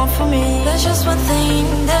you're the one for me. There's just one thing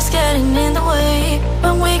that's getting in the way.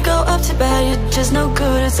 When we go up to bed, you're just no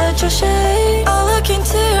good, it's such a shame. I'll look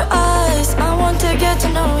into your eyes, I want to get to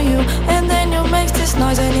know you. And then you make this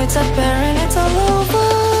noise and it's up there and it's all over.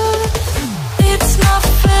 It's not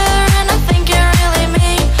fair and I think you're really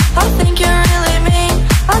mean. I think you're really mean.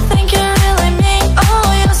 I think you're really mean. Oh,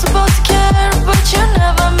 you're supposed to care, but you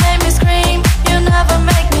never made me scream. You never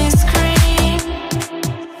make me scream.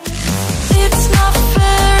 It's not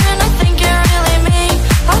fair and I think you're really mean.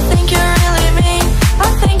 I think you're really mean. I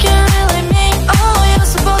think you're really mean. Oh, you're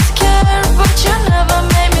supposed to care, but you never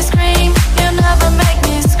made me scream. You never make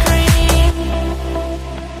me scream.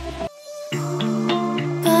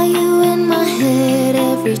 Got you in my head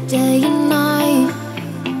every day and night.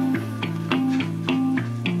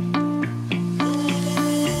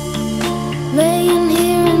 Laying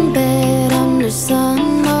here in bed under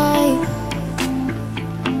sunlight.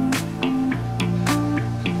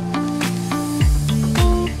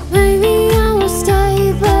 Maybe I will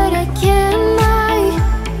stay, but I can't lie.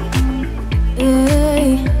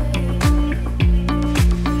 Yeah.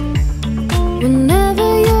 Whenever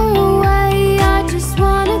you're away, I just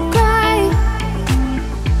wanna cry.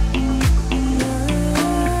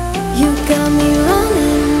 You got me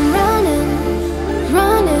running, running,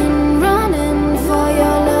 running, running for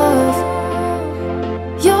your love.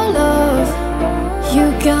 Your love. You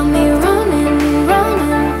got me running,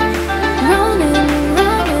 running, running,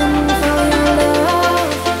 running for your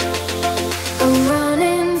love. I'm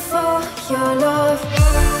running for your love.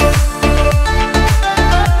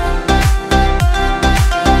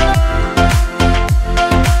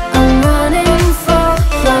 I'm running for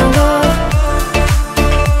your love.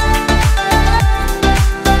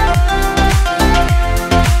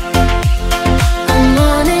 I'm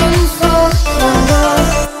running for your love.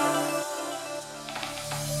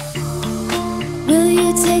 Will you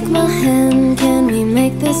take my hand? Can we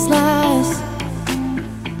make this last?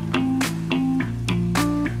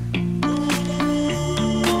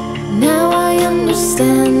 Now I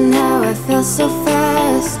understand how I felt so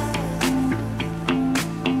fast.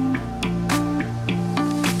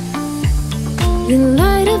 You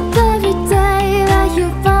light up every day that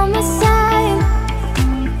you're by my side.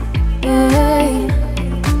 Yeah.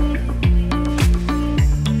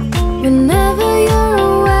 Whenever you're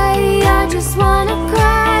away, I just wanna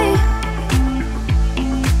cry.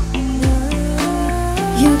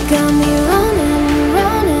 You got me running,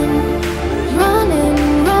 running, running,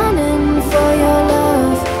 running for your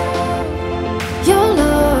love. Your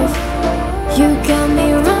love. You got me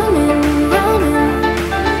running, running,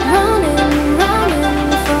 running,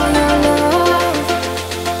 running for your love.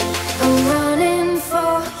 I'm running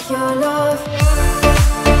for your love.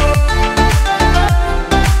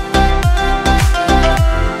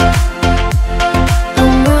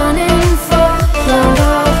 I'm running for your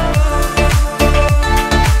love.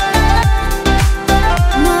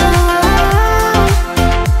 No,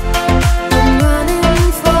 I'm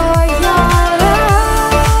running for your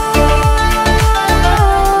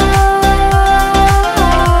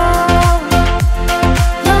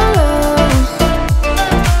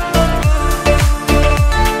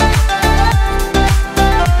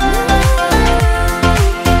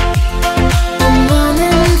I'm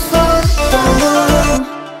running for your love.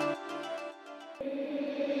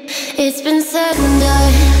 It's been said and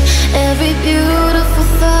done. Every beautiful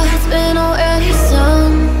thought's been already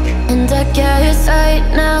sung. And I guess right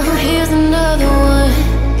now here's another one.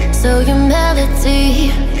 So your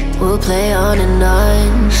melody will play on and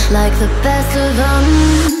on, like the best of them.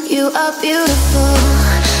 You are beautiful,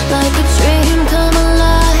 like a dream come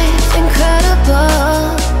alive, incredible,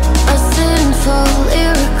 a symphony. beautiful,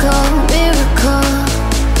 lyrical, miracle.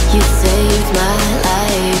 You saved my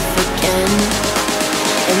life again.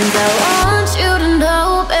 And I want you to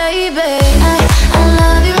know, baby, I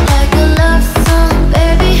love you like a love song,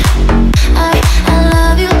 baby. I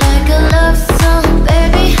love you like a love song,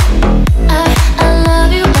 baby. I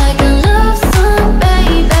love you like a love song,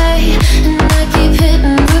 baby. And I keep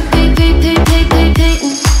hitting, repeating.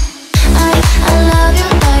 I love you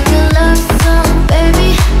like a love song, baby.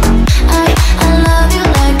 I love you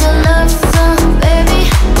like a love song, baby.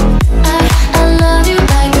 I love you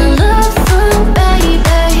like a love song, baby.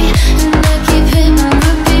 And I keep hitting,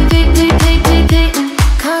 repeating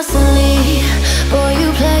constantly. Boy, you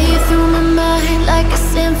play it through my mind like a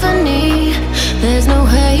symphony. There's no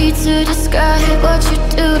way to describe what you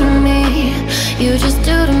do to me. You just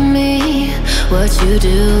do to me what you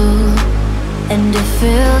do. And it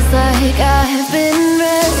feels like I have been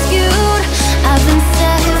rescued. I've been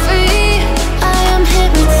set free. I am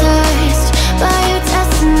hypnotized by your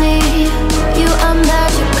destiny. You are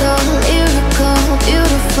magical, lyrical,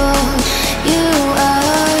 beautiful. You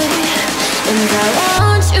are. And I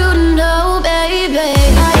want you to know, baby,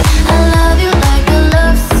 I love you like a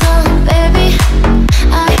love song, baby.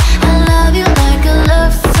 I love you like a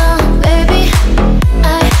love song, baby.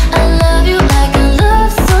 I love you like a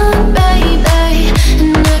love song, baby.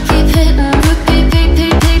 And I keep hitting,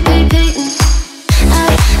 repeating.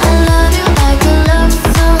 I love you like a love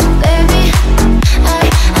song, baby.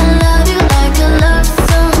 I love you like a love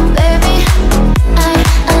song, baby.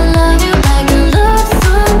 I love you like a love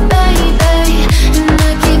song, baby. And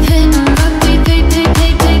I keep hitting, repeating.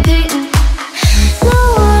 No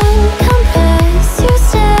one compares, you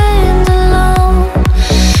stand alone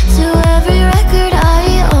to every record I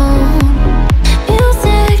own.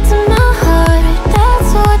 Music to my heart,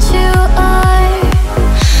 that's what you are.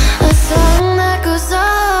 A song that goes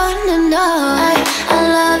on and on. I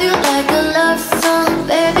love you like a love song,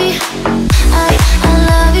 baby. I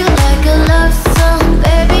love you like a love song,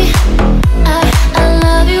 baby. I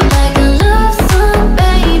love you like a love song,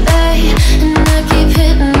 baby. And I keep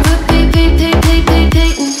hitting, repeating.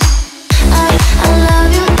 I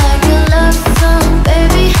love you like a love song,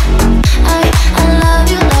 baby. I love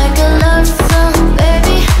you like a love song,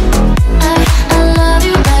 baby. I love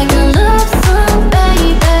you like a love song,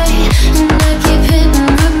 baby. And I keep hitting,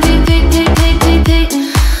 repeating.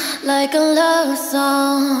 Like a love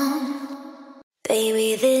song. Baby,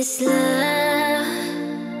 this love,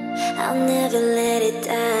 I'll never let it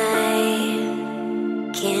die.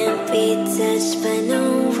 Can't be touched by no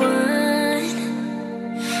one.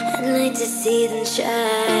 I'd like to see them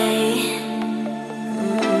try.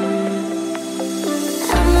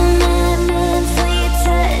 I'm a madman for your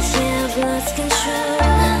touch, yeah, I've lost control.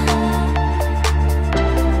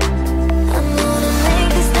 I'm gonna make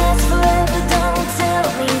this last forever, don't tell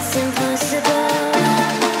me it's impossible.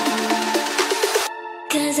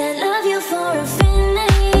 'Cause I love you for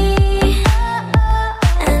infinity.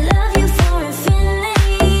 I love you for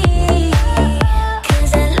infinity.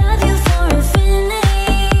 'Cause I love you for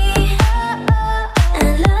infinity. I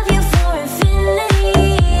love you for infinity.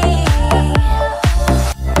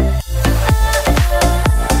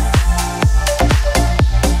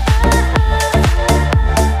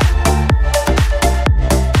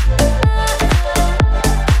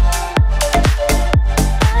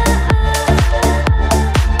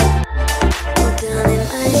 Down in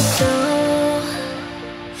my soul,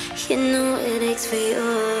 you know it aches for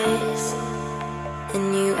yours. And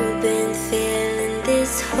you've been feeling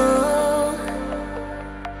this hole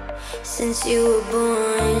since you were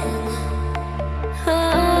born.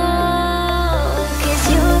 Oh, 'cause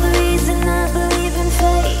you're the reason I believe in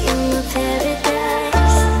fate in the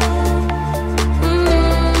paradise.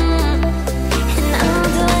 And I'll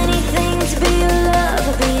do anything to be your love,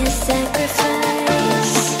 I'll be a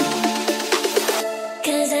sacrifice.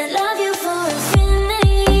 'Cause I love you for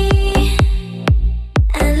infinity.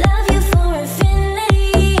 I love you for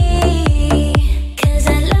infinity. 'Cause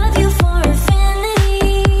I love you for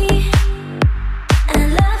infinity. I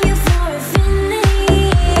love you for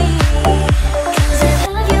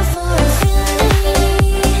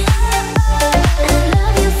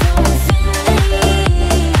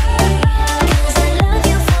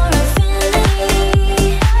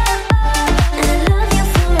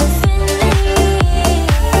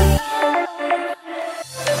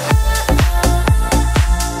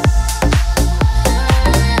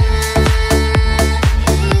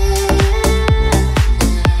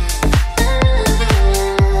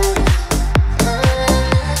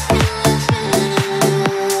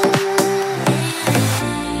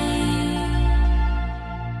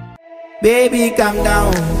Baby, calm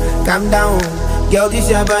down, calm down. Girl, this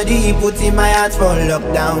your body, put in my heart for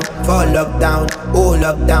lockdown, oh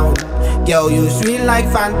lockdown. Girl, you sweet like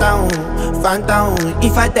phantom, phantom.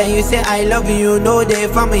 If I tell you say I love you, no day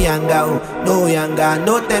for me younger, no younger.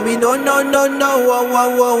 No tell me no, no, no, no. Oh,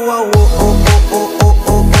 oh, oh, oh, oh, oh, oh, oh,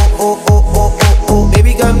 oh, oh, oh, oh, oh, oh.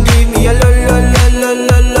 Baby, come give me a lo, lo, lo, lo,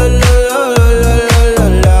 lo, lo, lo, lo, lo, lo,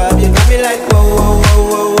 lo. You got me like whoa, whoa,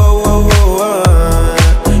 whoa, whoa, whoa, whoa,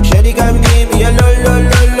 whoa. Shawty, come give me a lo, lo,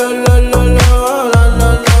 lo, lo, lo, lo, lo.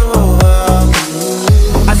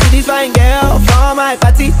 I see this fine girl for my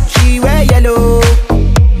party, she wear yellow.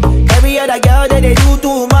 Every other girl that they do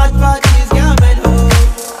too much for this girl mellow.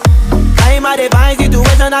 I'm at a fine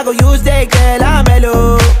situation, I go use the girl, I'm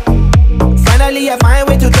mellow. Finally I find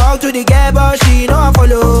way to talk to the girl, but she know I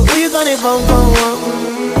follow. Who you gonna phone for?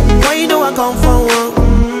 Why you know I come for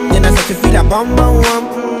one? Then I start to feel a bum bum one.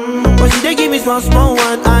 But she dey give me small small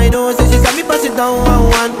one. I know, say she saw me pass it down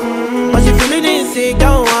one. But she feeling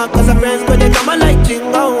insecure, cause her friends go they come and like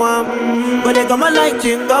chingo one. But they come and like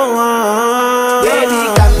chingo one. Baby,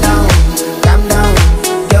 calm down, calm down.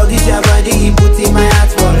 Girl, this your body, put in my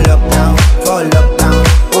heart for lockdown, oh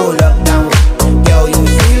lockdown. Girl, you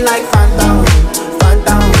feel like phantom,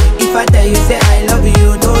 phantom. If I tell you say I love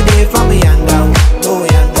you, no day for me younger, no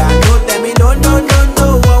younger. No tell me no, no, no, no.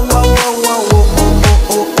 Whoa, whoa, whoa, whoa, whoa,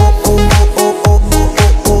 oh, oh, oh, oh, oh, oh, oh, oh,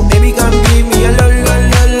 oh, oh. Baby, come give me a lo, lo,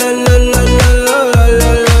 lo, lo, lo, lo, lo, lo,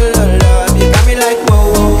 lo, lo, lo. You got me like whoa,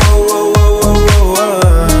 whoa, whoa, whoa, whoa, whoa,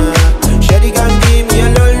 whoa. Shawty, come give me a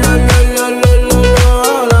lo, lo, lo, lo, lo,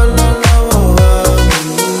 lo, lo, lo, lo.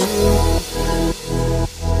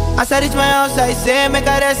 As I reach my house, I say, make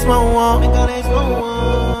a rest, my one.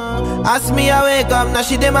 Ask me, I wake up, now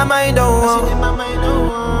she did my mind, don't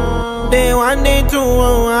want. Day one, day two,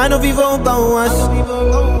 I know people go us.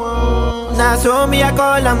 Now so me, I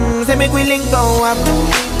call them, say make we link go up.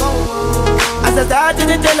 As I start to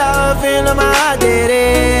tell her, feel on my heart it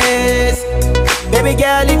is. Baby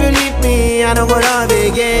girl, if you leave me, I don't go love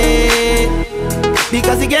again.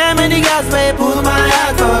 Because you gave me the gas, may pull my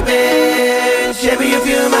heart for pain. Baby, you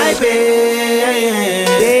feel my pain.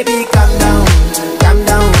 Baby, calm down, calm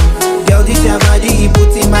down. Girl, this your body,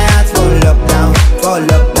 put in my heart for lockdown,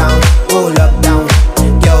 oh lockdown.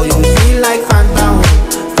 Girl, you feel like phantom,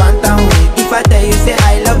 phantom. If I tell you say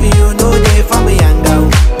I love you, no day for me younger,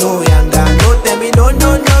 no younger. No tell me no,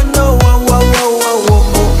 no, no, no. Whoa, whoa, whoa, whoa, whoa,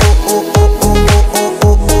 oh, oh, oh, oh, oh, oh, oh,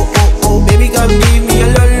 oh, oh, oh. Baby, come give me a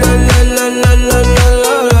lo, lo, lo, lo, lo, lo,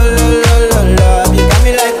 lo, lo, lo, lo. You got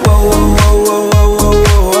me like whoa, whoa, whoa, whoa, whoa,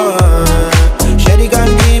 whoa, whoa. Shawty,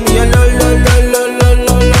 come give me a lo, lo, lo, lo, lo,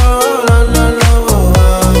 lo, lo, lo, lo.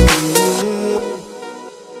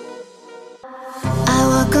 I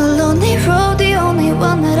walk a lonely road, the only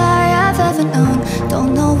one that I have ever known.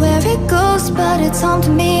 Don't know where it goes, but it's home to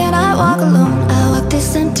me and I walk alone. I walk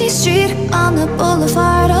this empty street on the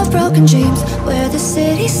boulevard of broken dreams, where the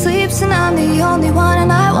city sleeps and I'm the only one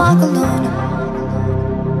and I walk alone.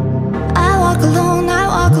 I walk alone, I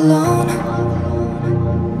walk alone.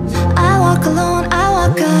 I walk alone, I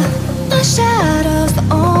walk up. My shadow's the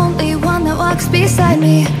only one that walks beside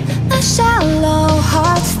me. My shallow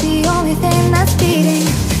heart's the only thing that's beating.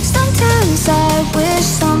 Sometimes I wish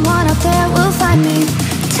someone up there will find me.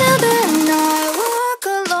 Till then I walk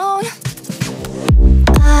alone.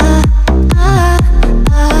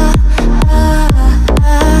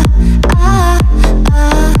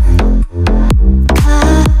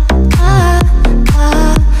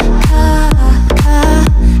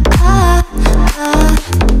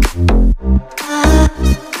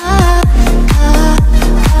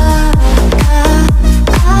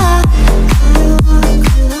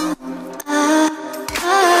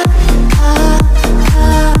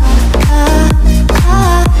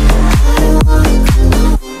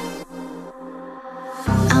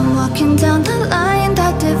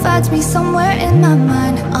 Me somewhere in my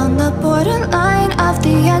mind, on the borderline of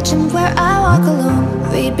the edge and where I walk alone.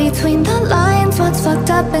 Read between the lines, what's fucked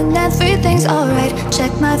up and everything's alright.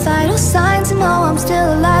 Check my vital signs and know I'm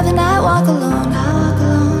still alive and I walk alone. I walk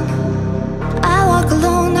alone. I walk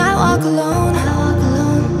alone, I walk alone. I walk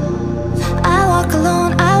alone. I walk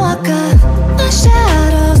alone, I walk up. My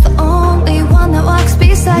shadow's the only one that walks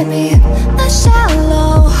beside me. My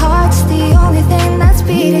shallow heart's the only thing that's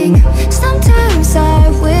beating. Sometimes I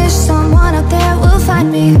wish someone up there will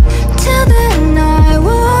find me. Till then I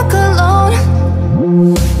walk alone.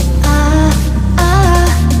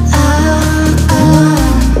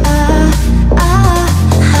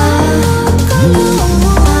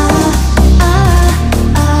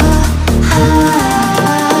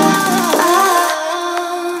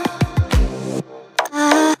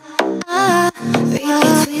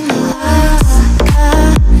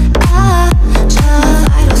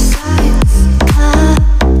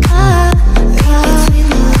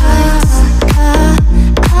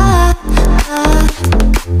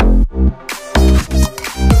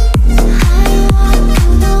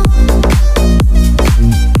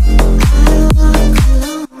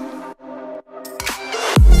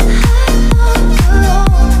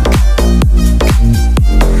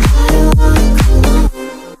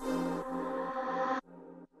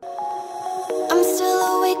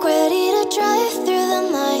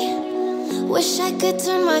 Wish I could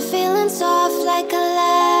turn my feelings off like a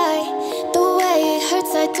lie. The way it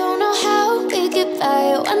hurts, I don't know how we get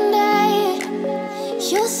by. One day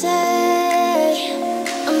you'll say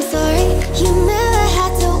I'm sorry, you never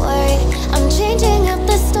had to worry. I'm changing up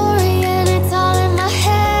the story and it's all in my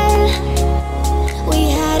head.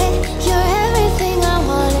 We had it, you're everything I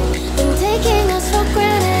wanted. Been taking us for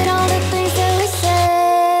granted, all the things that we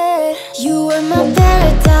said. You were my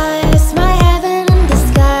paradise, my heaven in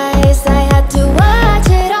disguise. I had to watch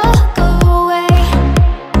it all go away.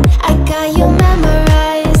 I got you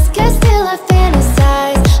memorized, guess still I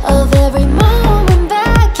fantasize of every moment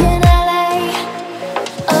back in LA.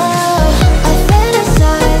 Oh, I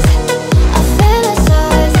fantasize, I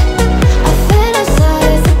fantasize, I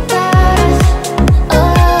fantasize about us.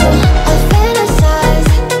 Oh, I fantasize,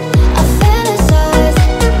 I fantasize,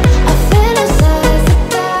 I fantasize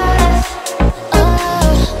about us. Oh,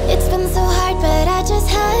 it's been so hard, but I just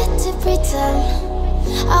had to pretend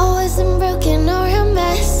I wasn't broken or a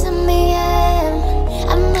mess in the end.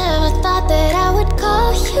 I never thought that I would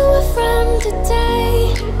call you a friend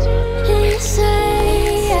today and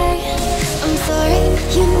say I'm sorry,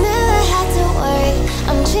 you never had to worry.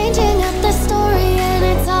 I'm changing up the story and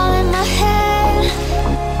it's all in my head.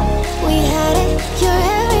 We had it, you're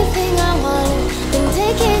everything I wanted. Been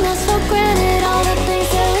taking us for granted, all the things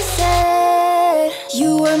that we said.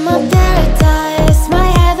 You were my paradise, my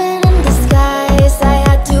heaven in disguise. I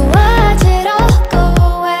had to watch it all go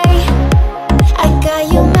away. I got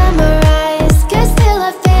you memorized, guess still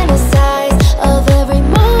I fantasize of every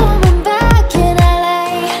moment back in LA.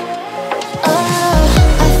 Oh,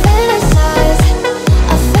 I fantasize,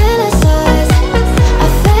 I fantasize, I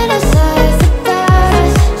fantasize about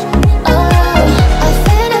us. Oh, I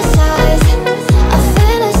fantasize, I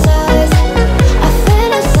fantasize, I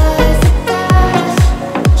fantasize about us.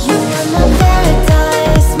 You were my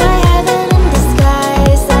paradise, my heaven in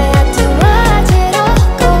disguise. I had to watch it all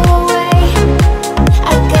go away.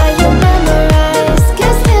 I got you memorized,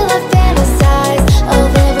 guess still I fantasize of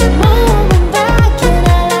every moment back in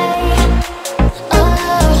LA.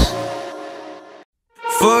 Oh.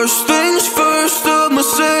 First things first, I'ma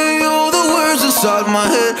say all the words inside my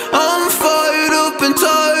head. I'm fired up and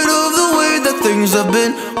tired of the way that things have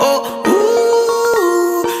been. Oh,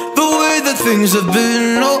 ooh, the way that things have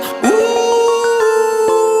been. Oh, ooh.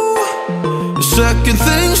 Second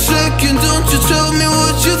thing, second, don't you tell me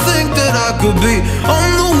what you think that I could be.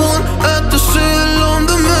 I'm the one at the sail, I'm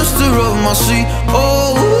the master of my sea.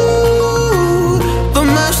 Oh, ooh, the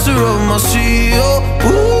master of my sea. Oh,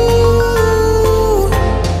 ooh.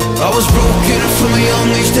 I was broken from a young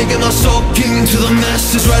age, taking my soaking to the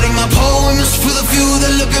masses, writing my poems for the few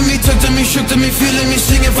that look at me, tugged at me, shook to me, feeling me,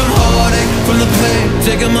 singing from heartache, from the pain,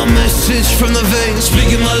 taking my message from the veins,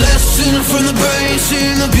 speaking my lesson from the brain,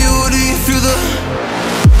 seeing the beauty through the.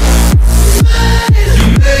 You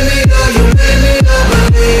made me know, you made me a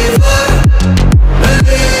believer,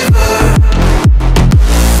 believer.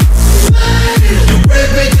 You break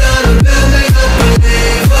me down and build me a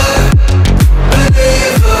believer,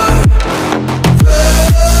 believer.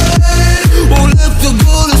 Oh, let the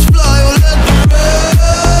bullets fly, oh, let them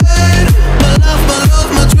rain. My life, my love,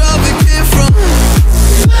 my drive, it came from.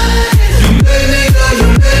 You made me know, you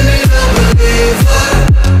made me a believer,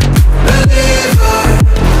 believer.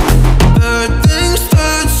 Third things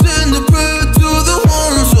third, send a prayer to the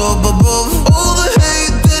ones up above. All the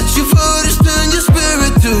hate that you've heard is turn your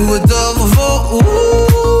spirit to a dove. Oh,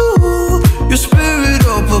 ooh, your spirit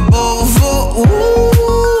up above. Oh, ooh.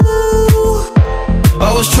 I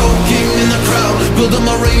was choking in the crowd, building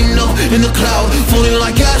my rain up in the cloud, falling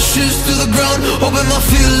like ashes to the ground, hoping my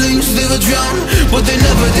feelings they would drown, but they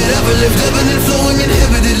never did, ever lived, ebbing and flowing,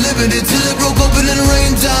 inhibited, limited, till it broke open and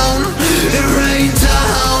rained down. It rained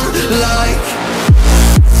down like.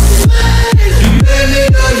 You made me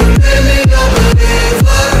know, you made me a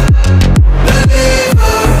believer,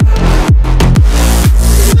 believer.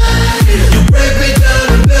 You break me down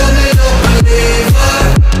and build me a believer,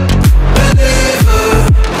 believer.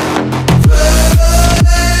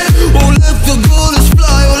 Oh, let the bullets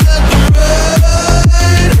fly, oh, let them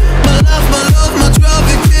rain. My life, my love, my drive,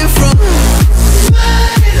 it came from.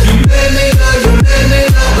 You made me know, you made me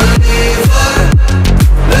a believer,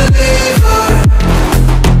 believer.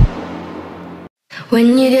 When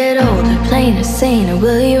you get older, plainer, saner,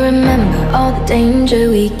 will you remember all the danger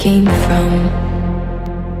we came from?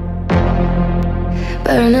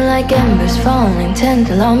 Burning like embers, falling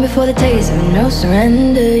tender, long before the days of no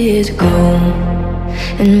surrender years ago.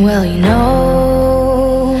 And well, you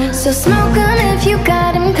know, so smoke 'em if you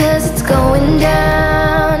got 'em, 'cause it's going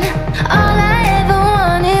down. All I ever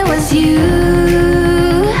wanted was you.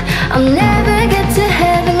 I'll never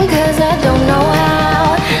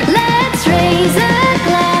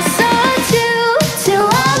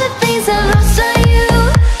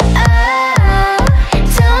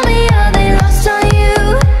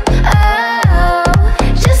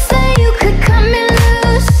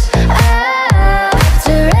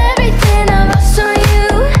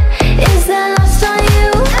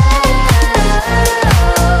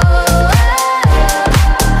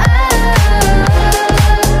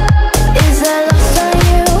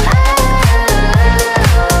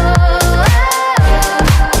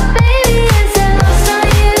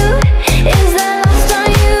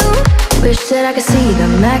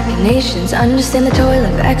understand the toil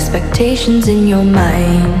of expectations in your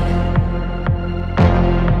mind.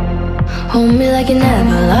 Hold me like you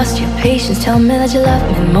never lost your patience. Tell me that you love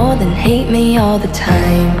me more than hate me all the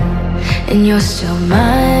time. And you're still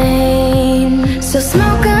mine. So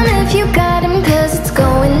smoke 'em if you got 'em, 'cause it's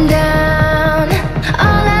going down.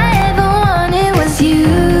 All I ever wanted was you.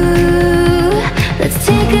 Let's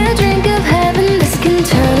take a drink of heaven, this can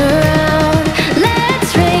turn around.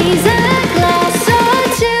 Let's raise a glass or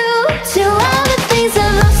two to all the things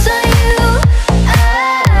I've lost on you.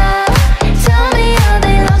 Oh, tell me how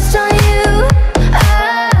they lost on you.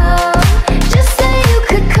 Oh, just so you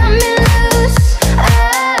could come and lose.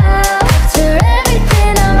 Oh, after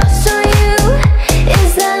everything I lost on you,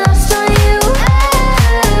 is that lost on you?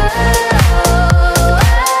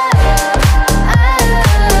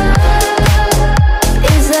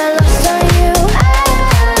 Is that lost on you?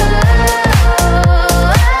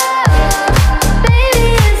 Baby,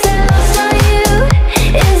 is that lost on you?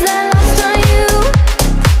 Is that lost on you?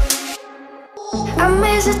 I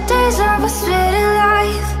miss the days of a spitting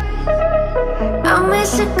life. I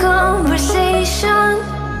miss the conversation.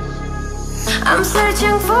 I'm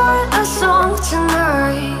searching for a song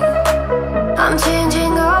tonight. I'm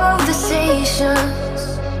changing all of the stations.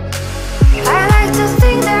 I like to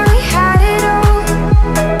think that we had it all.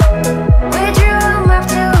 We drew a map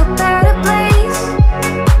to a better place.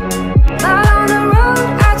 But on the road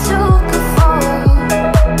I took a fall.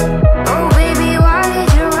 Oh baby, why did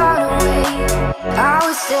you run away? I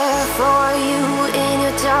was there for you in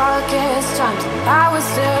your darkest times. I was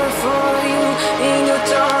there for you in your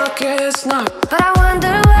darkest night. But I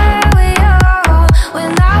wonder where we are.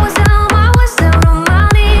 When I was down on my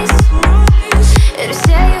knees. And you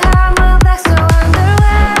say you had my back, so I wonder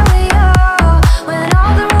where we are. When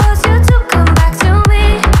all the roads you took come back to me.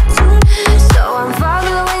 So I'm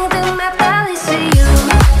following the map that leads to you.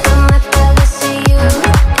 The map that leads to you.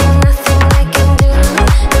 And nothing I can do.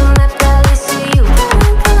 The map that leads to you.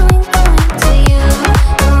 Going to you.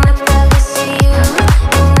 The map that leads to you.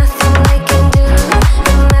 And nothing I can do.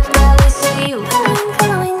 The map that leads to you.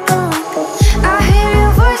 I hear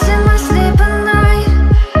your voice in my sleep at night.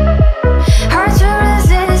 Hard to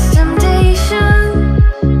resist temptation.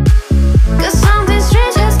 'Cause something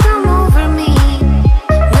strange has come over me.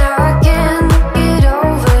 Now I can't get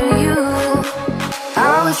over you. I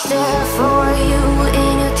was there for you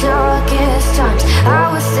in your darkest times. I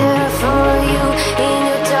was there for you in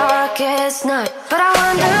your darkest night. But I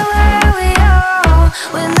wonder where we are.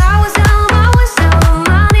 When I was down on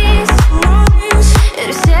my knees. And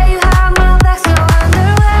you say you had my back, so I wonder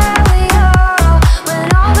where we are. When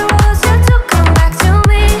all the roads you took come back to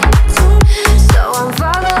me. So I'm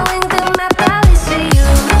following the map that leads to you.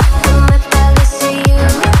 The map that leads to you.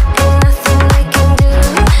 And nothing I can do.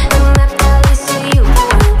 The map that leads to you.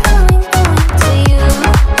 Going to you.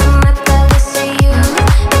 The map that leads to you.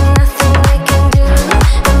 And nothing I can do.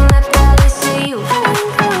 The map that leads to you.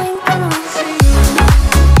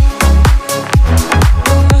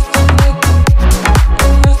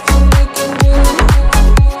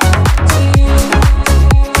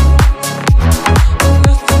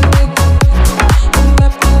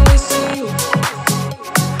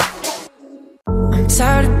 I'm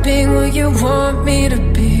tired of being what you want me to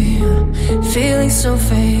be. Feeling so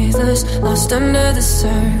faithless, lost under the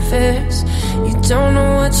surface. You don't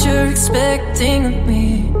know what you're expecting of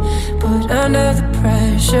me. Put under the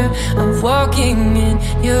pressure of walking in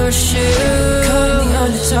your shoes. Caught in the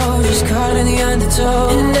undertow, just caught in the undertow.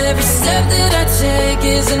 And every step that I take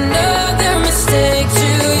is another mistake to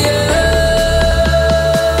you.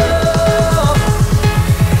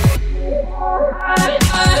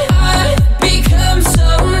 I become so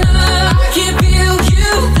numb. I can't feel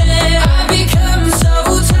you there. I become so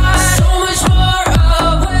tired. So much more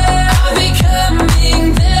aware. I'm becoming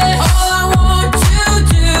there. All I want to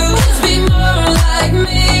do is be more like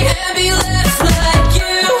me and be less like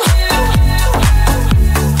you.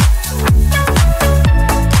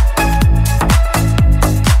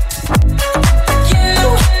 You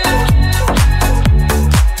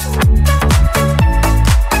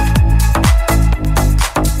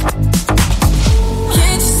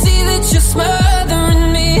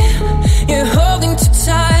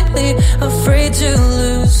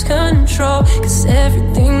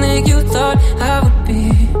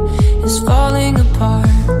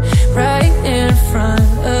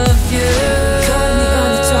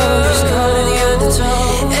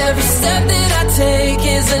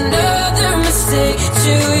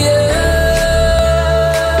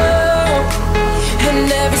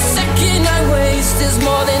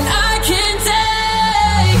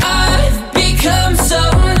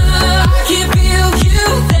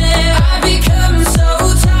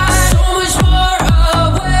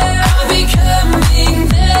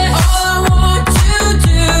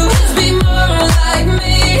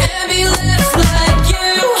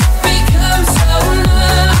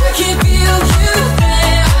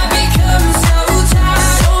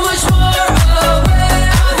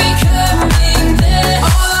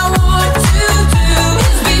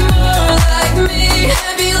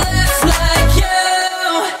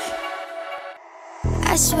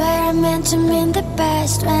I meant to mean the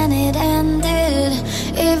best when it ended.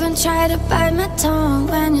 Even tried to bite my tongue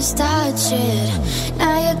when you started shit.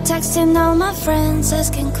 Now you're texting all my friends,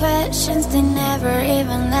 asking questions. They never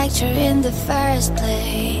even liked you in the first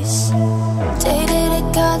place. Dated a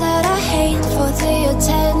girl that I hate for the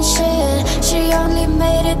attention. She only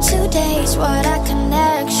made it 2 days, what a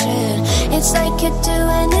connection. It's like you'd do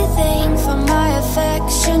anything for my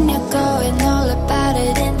affection. You're going all about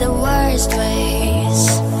it in the worst ways.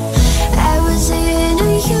 I was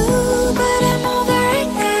into you, but I'm over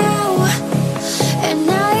it now. And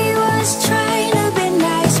I was trying to be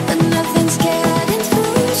nice, but nothing's getting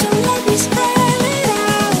through, so let me spell it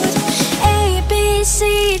out. A, B,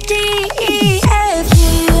 C, D, E, F,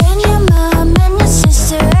 you and your mom and your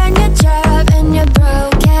sister and your job and your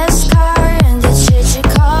broke ass car and the shit you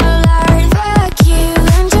call art. Fuck you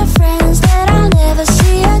and your friends that I'll never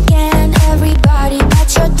see again. Everybody but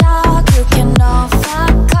your dog, you can all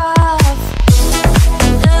fuck off.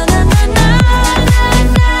 Na na na na na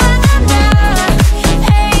na na na.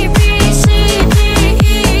 A, B, C, D,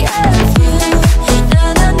 E, F, U. Na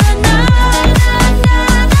na na na na na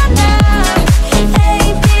na na. A,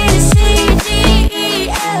 B, C, D, E,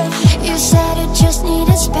 F. You said it just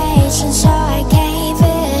needed space, and so I gave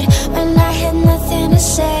it. When I had nothing to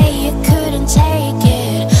say, you couldn't take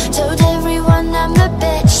it. Told everyone I'm a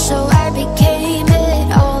bitch, so I became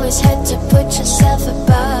it. Always had to put yourself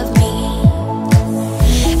above me.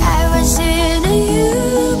 I was into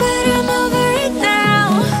you, but I'm over it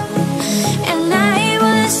now. And I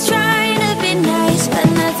was trying to be nice, but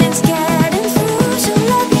nothing's getting through, so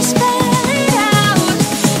let me spell it out.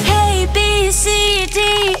 Hey, B, C, D,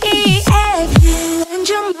 E, F, you and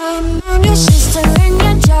your mom and your sister and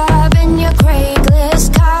your job and your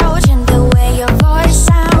Craigslist couch and the way your voice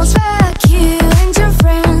sounds. Fuck you and your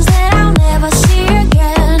friends that I'll never see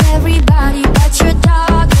again. Everybody but your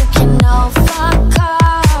dog, you can all fuck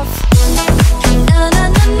off. Na na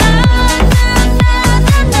na na na na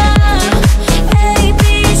na na. A, B,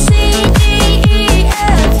 C, D, E,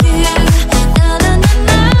 F, U. Na na na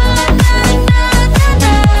na na na na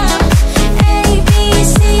na. A, B,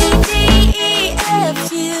 C, D, E, F,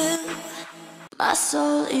 U. My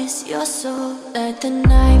soul is your soul. Let the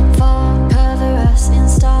night fall, cover us in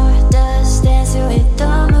stardust, dancing with the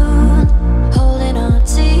moon, holding on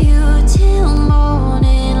to you till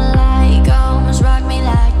morning light comes. Rock me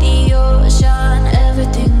like the ocean.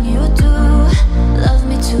 Everything you do, love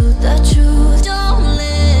me to the truth. Don't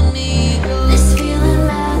let me go. This feeling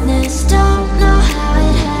madness, don't know how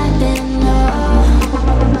it happened. No,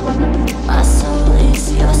 my soul is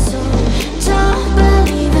your soul. Don't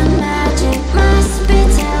believe in magic, must be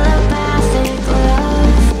telepathic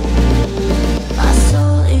love. My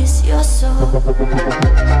soul is your soul.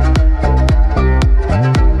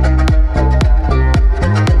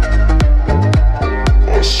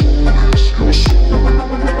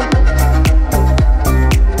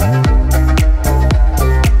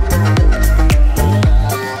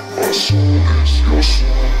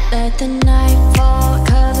 Let the night fall,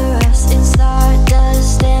 cover us in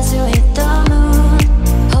stardust, dancing with the moon,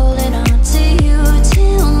 holding on to you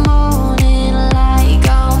till morning light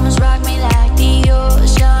comes. Rock me like the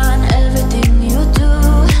ocean. Everything you do,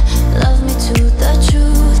 love me to the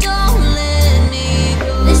truth. Don't let me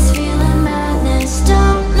go. This feeling madness,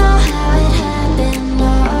 don't know how it happened.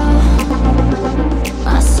 No,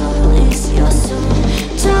 my soul is your soul.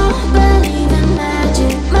 Don't believe in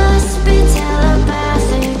magic, must be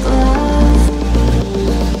telepathic love.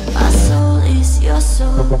 My soul is your soul.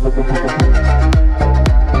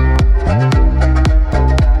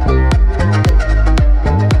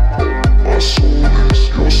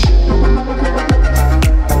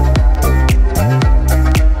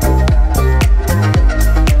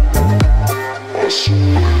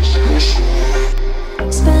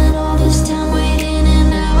 Spent all this time waiting, and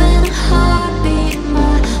now in a heartbeat,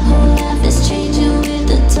 my whole life is changing with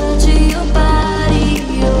the touch of your body.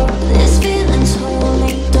 This feeling's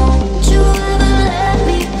holy, don't you ever let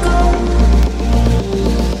me go.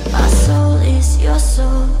 My soul is your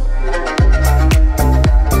soul.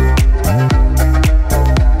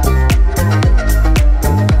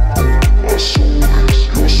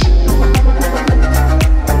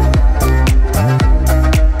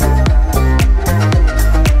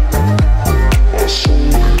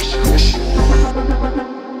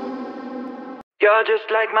 You're just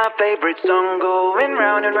like my favorite song going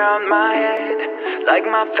round and round my head. Like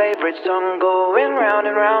my favorite song going round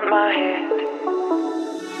and round my head.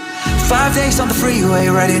 5 days on the freeway,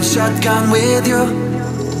 riding shotgun with you.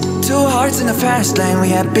 2 hearts in the fast lane, we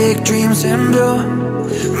had big dreams in blue.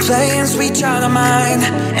 Playing Sweet Child of Mine,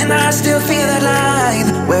 and I still feel that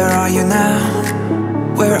line Where are you now?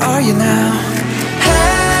 Where are you now?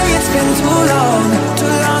 Hey, it's been too long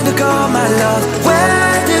ago, my love.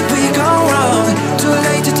 Where did we go wrong? Too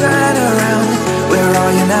late to turn around. Where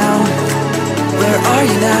are you now? Where are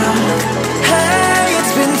you now? Hey,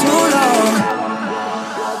 it's been too long.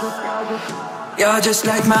 You're just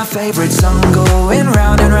like my favorite song, going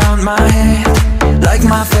round and round my head. Like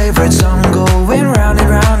my favorite song, going round and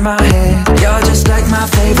round my head. You're just like my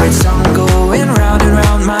favorite song, going round and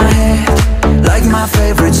round my head. Like my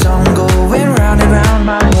favorite song, going round and round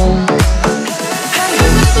my head.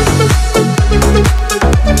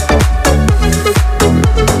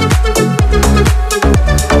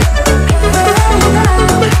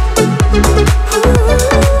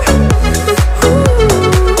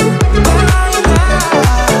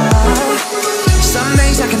 Some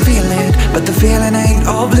days I can feel it, but the feeling ain't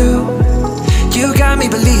all blue. You got me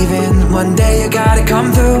believing one day you gotta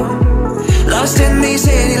come through. Lost in these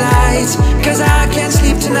city lights, cause I can't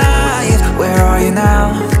sleep tonight. Where are you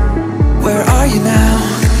now? Where are you now?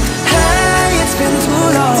 Hey, it's been too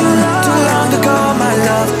long ago, my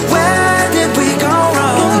love. Where did we go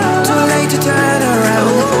wrong? Too late to turn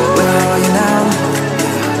around. Where are you now?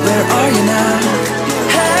 Where are you now?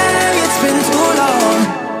 Hey, it's been too long.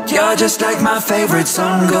 You're just like my favorite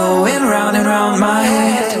song, going round and round my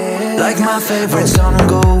head. Like my favorite song,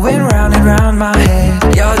 going round and round my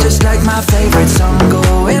head. You're just like my favorite song,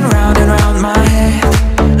 going round and round my head.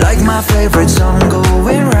 Like my favorite song,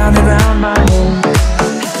 going round and round my head.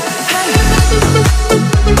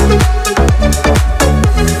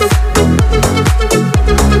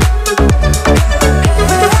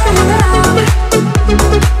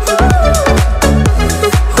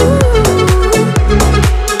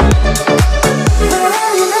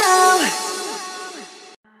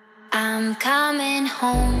 I'm coming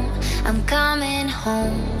home, I'm coming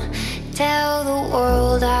home. Tell the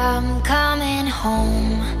world I'm coming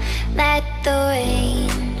home. Let the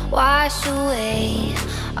rain wash away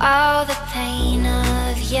all the pain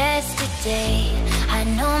of yesterday. I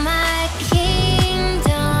know my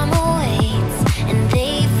kingdom awaits, and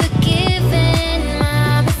they've forgiven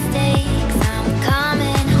my mistakes. I'm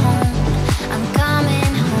coming home, I'm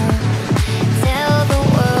coming home. Tell the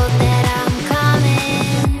world that I'm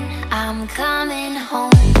coming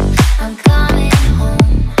home, I'm coming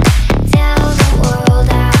home. Tell the world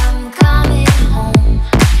I'm coming home.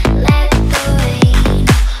 Let the rain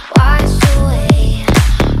wash away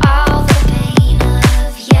all the pain of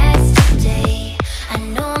yesterday. I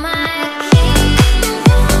know my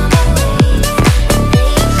kingdom awaits, and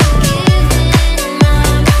they've forgiven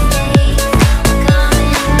my mistakes. I'm coming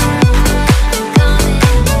home, I'm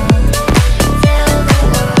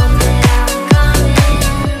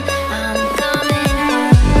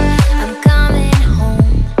coming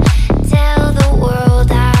home. Tell the world that I'm coming home. Tell the world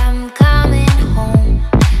I'm coming home.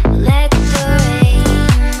 Let the rain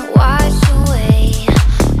wash away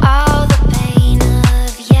all the pain of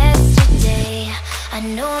yesterday. I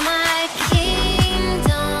know my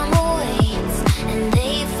kingdom awaits, and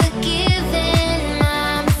they've forgiven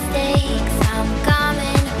my mistakes. I'm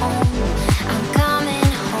coming home, I'm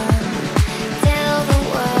coming home. Tell the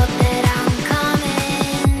world that I'm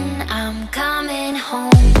coming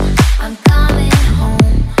home, I'm coming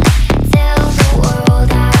home. Tell the world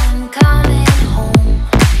I'm coming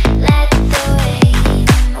home. Let the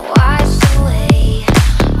rain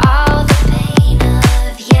wash away all the pain of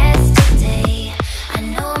yesterday. I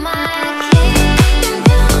know my kingdom awaits,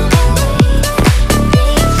 and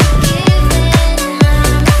they've forgiven my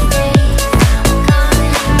mistakes.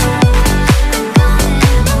 I'm coming home, I'm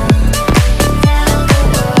coming home. Tell the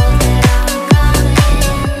world that I'm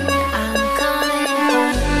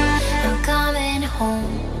coming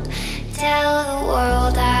home. Tell the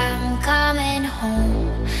world I'm coming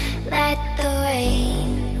home. Let the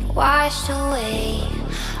rain wash away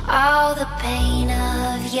all the pain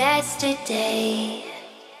of yesterday.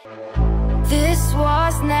 This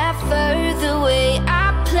was never the way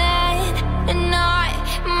I planned, and not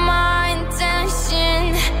my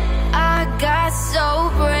intention. I got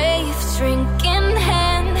so brave, drink in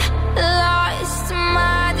hand, lost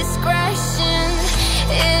my discretion.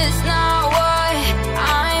 It's not what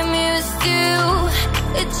I'm used to.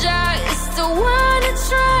 Just wanna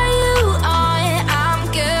try you on. I'm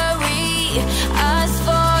curious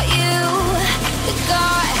for you.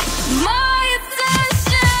 Got my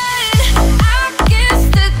attention. I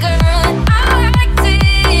kissed the girl I like to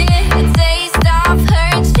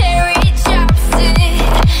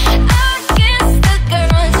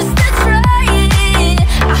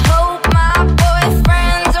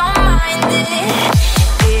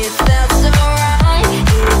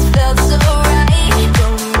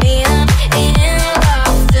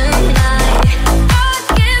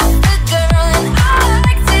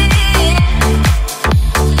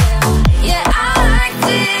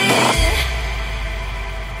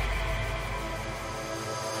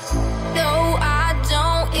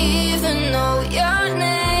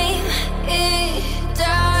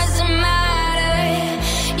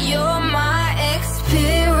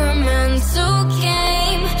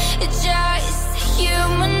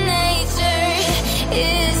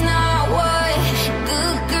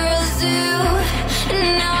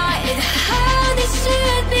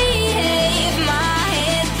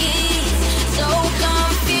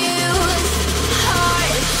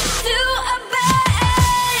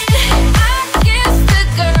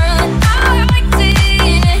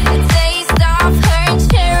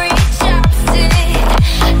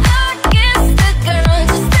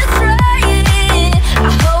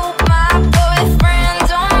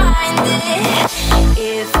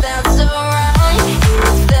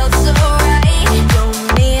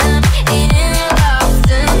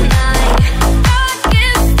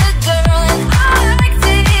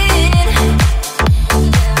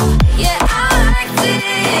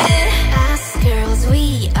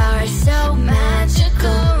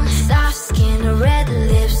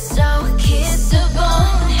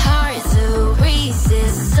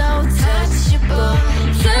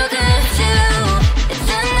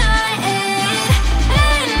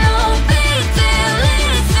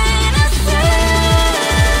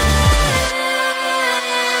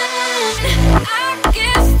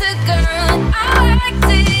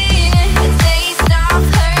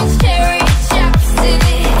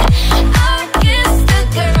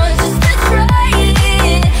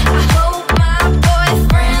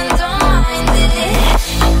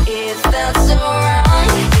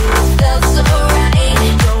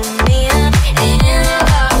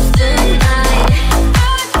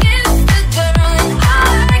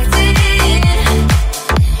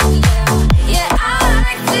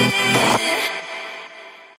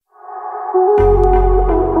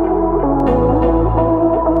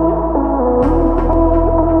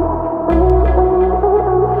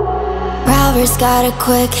lover's got a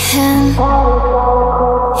quick hand.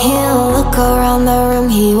 He'll look around the room,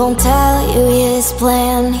 he won't tell you his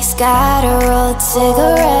plan. He's got a rolled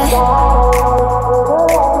cigarette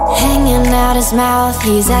hanging out his mouth,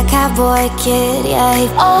 he's that cowboy kid, yeah.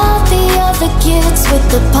 All the other kids with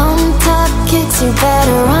the pumped up kicks, you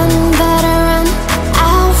better run,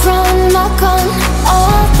 I'll run my gun.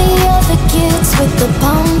 All the other kids with the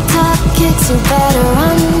pumped up kicks, you better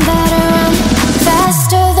run,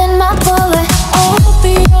 faster than my bullet. All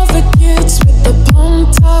the other kids with the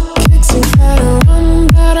pumped up kicks, you better run,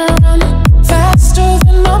 faster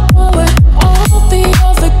than my bullet. All the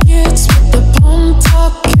other kids with the pumped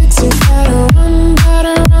up kicks, you better run,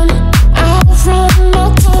 I'll run my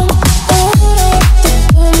tongue.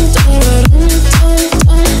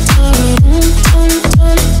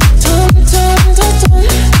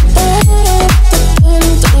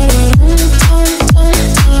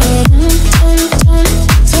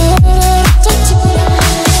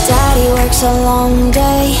 Daddy works a long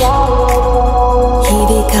day, he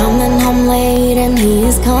be coming home late, and he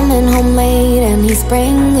is coming home late, and he's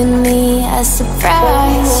bringing me a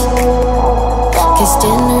surprise. Cause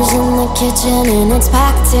dinner's in the kitchen and it's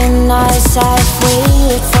packed in nice. I've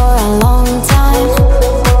waited for a long time,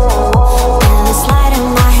 and this light in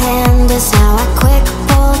my hand is now a quick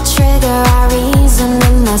pull trigger. I reason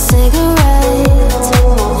with my cigarette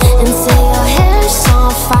and say your hair's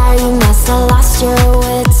on fire, you must have lost your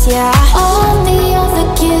wits, yeah. All the other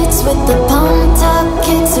kids with the pumped up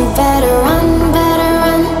kicks, you better run,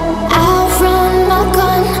 I'll run my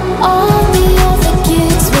gun. All the other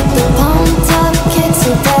kids with the pumped up kicks,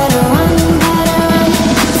 you better run,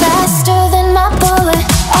 faster than my bullet.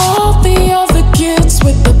 All the other kids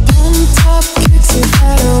with the pumped up kicks, you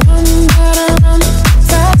better run,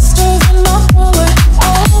 faster than my bullet.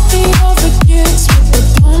 All the other kids with the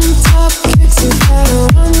pumped up kicks, you better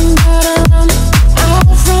run, I'll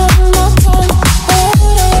run my tongue.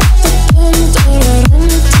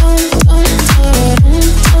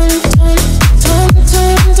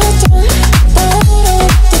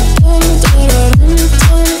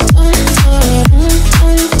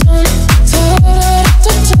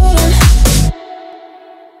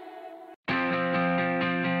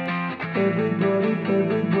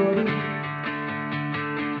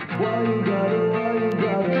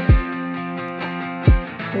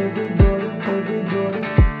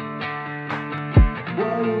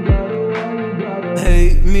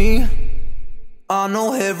 Hate me, I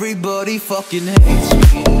know everybody fucking hates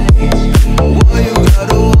me. Why you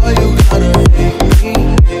gotta hate me?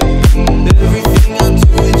 Everything I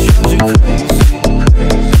do, it drives you crazy.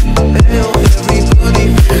 Hell, everybody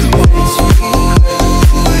hates me.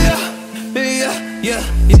 Yeah.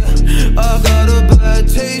 I got a bad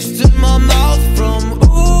taste in my mouth from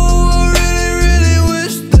ooh, I really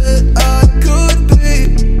wish that I could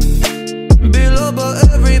be loved by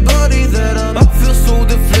everybody that I feel so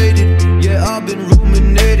deflated. Yeah, I've been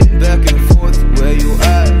ruminating back and forth. Where you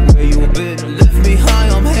at? Where you been? Left me high,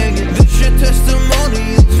 I'm hanging. This shit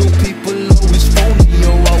testimonial, so people always phone me.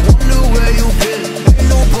 Yo, I wonder where you been. Ain't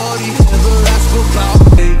nobody ever asked about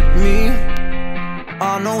hate me. I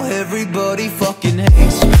know everybody fucking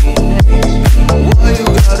hates me. Why you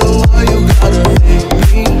gotta hate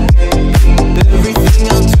me? Everything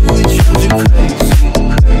I do, it drives you crazy.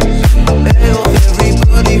 Hell,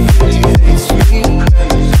 everybody really hates me.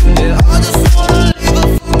 Yeah, I just wanna leave a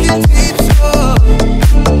fucking deep scar.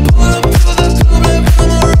 Pull up to the club like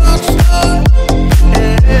I'm a rock star.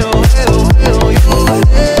 Hell, you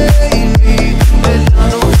hate me. And I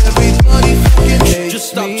know everybody fucking hates me. Just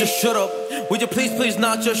stop, just shut up. Would you please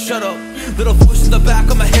not just shut up? Little voice in the back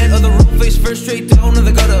of my head, on the wrong face first, straight down in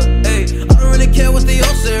the gutter. Hey, I don't really care what they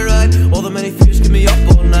all say, right? All the many fears keep me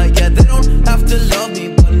up all night. Yeah, they don't have to love me,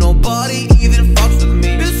 but nobody even fucks with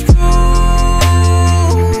me. It's true.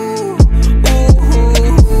 Ooh,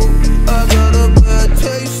 I got a bad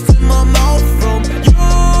taste in my mouth from you.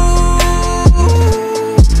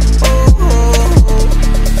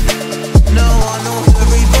 Now I know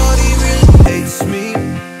everybody really hates me.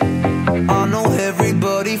 I know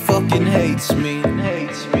everybody fucking hates me.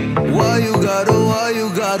 Why you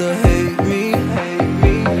gotta hate me?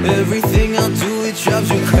 Everything I do, it drives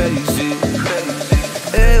you crazy.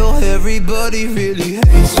 Hell, everybody really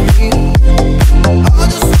hates me. I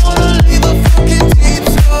just wanna leave a fucking deep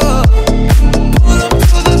scar. Pull up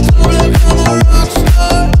to the club like I'm a rock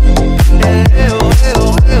star. Hell,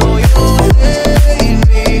 you hate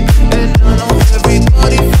me. And I know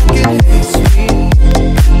everybody fucking hates me.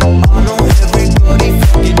 I know everybody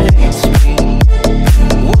fucking hates me.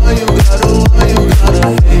 Why you gotta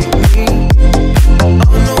hate me?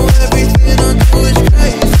 I know everything I do is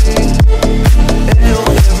crazy.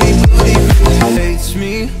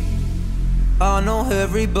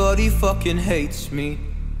 fucking hates me.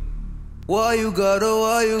 Why you gotta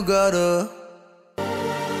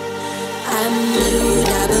I'm blue,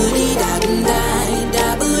 da booty da die, da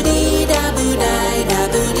booty da die, da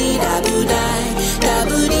booty da die, da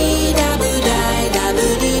booty da die, da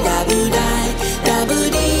booty da die, da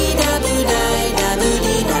booty da die, da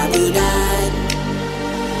booty da die.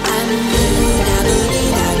 I'm blue, da booty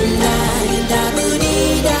da die, da booty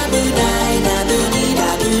da die, da booty da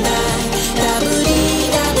die, da booty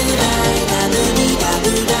da die, da booty da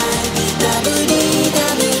die, da booty da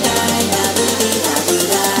die, da booty da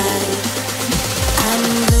die. I'm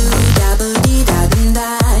blue, da booty da die,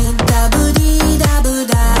 da booty da die,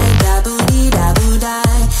 da booty da die,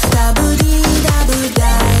 da booty da die,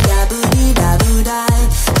 da booty da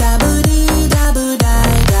die,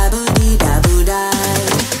 da booty da die, da booty da die.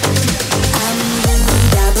 I'm blue,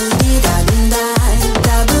 da booty da die,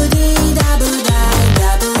 da booty da die, da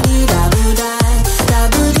booty da die, da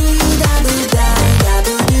booty da die, da booty da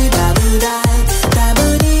die, da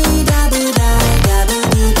booty da die, da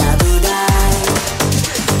booty da die.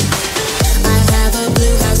 I have a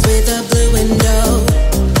blue house with a blue window.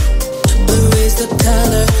 Blue is the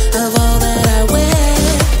color of all that I wear.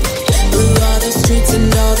 Blue are the streets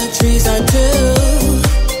and all the trees are too.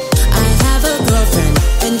 I have a girlfriend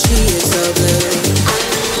and she is so blue.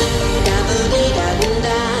 Da booty da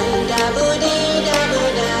die, da booty da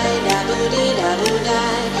die, da booty da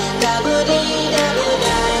die, da booty da die, da booty da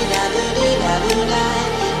die, da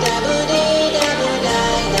booty da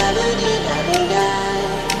die, da booty da die.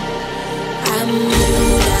 I'm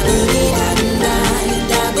blue, da booty da die,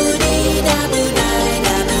 da booty da die,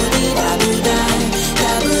 da booty da die,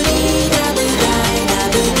 da booty da die, da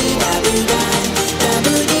booty da die, da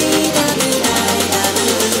booty da die, da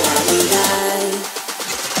booty da die.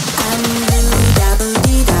 I'm blue, da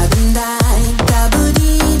booty da die, da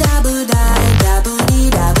booty da die, da booty da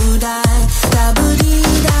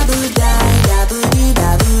die, da booty da die,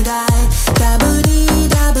 da booty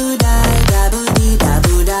da die, da booty da die, da booty da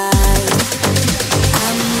die.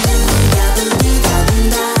 I'm blue, da booty da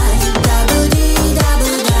die, da booty da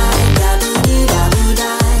die, da booty da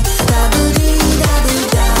die, da booty da die,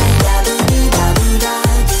 da booty da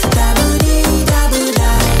die, da booty da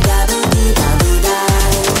die, da booty da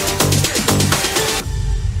die.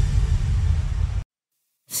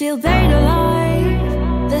 Feel buried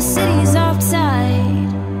alive, the city's outside,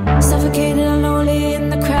 suffocated and lonely in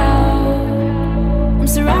the crowd. I'm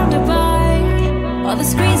surrounded by all the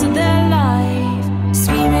screens of their life,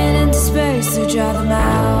 screaming into space to draw them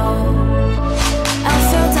out. I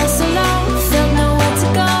felt all so low, felt nowhere to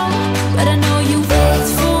go, but I know you wait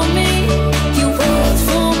for me, you wait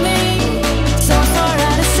for me. So far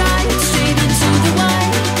out of sight, straight into the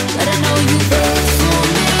light, but I know you wait for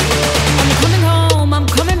me. I'm coming home, I'm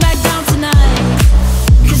coming back down tonight,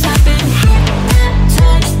 'cause I've been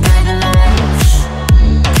hypnotized by the lights.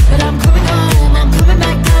 But I'm coming home, I'm coming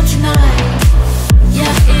back down tonight.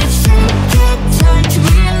 Yeah, it's taking time to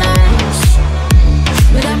realize.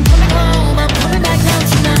 But I'm coming home, I'm coming back down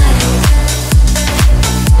tonight.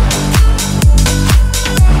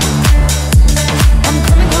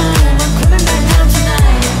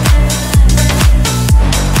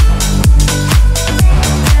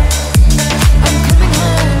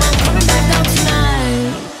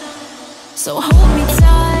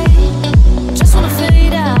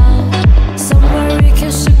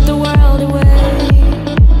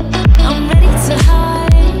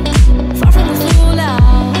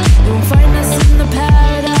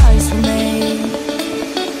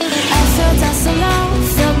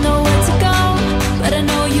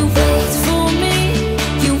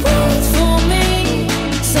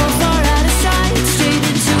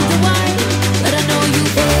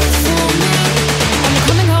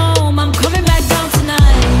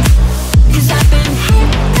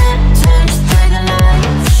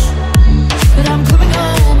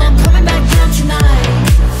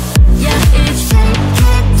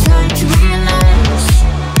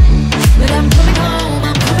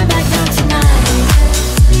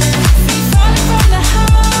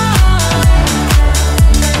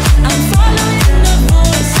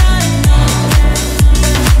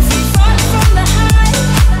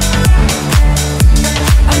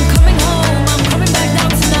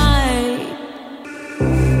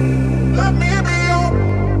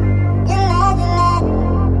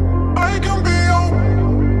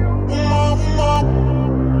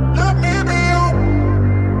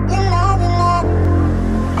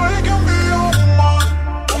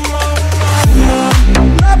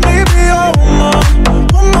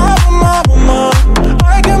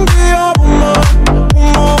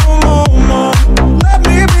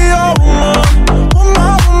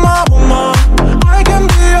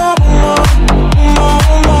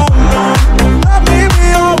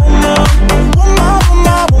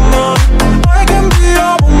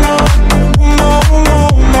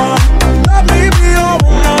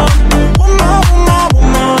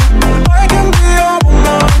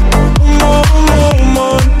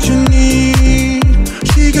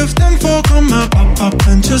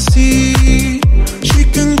 see. She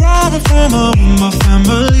can grab it from my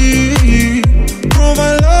family.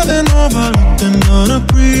 Provide love and overlooked and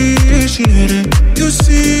unappreciated. You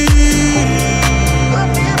see, let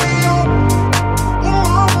me be your woman.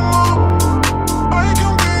 I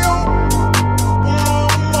can be your woman.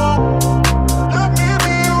 Let me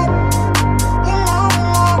be your woman.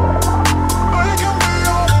 I can be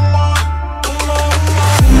your woman.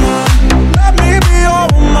 Let me be your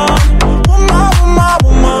woman. Woman.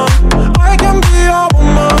 I can be your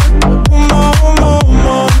woman. Woman.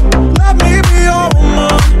 Let me be your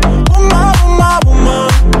woman. Woman.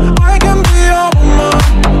 I can be your woman.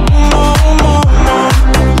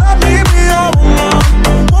 Let me be your woman.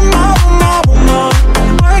 Woman.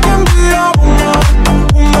 I can be your woman.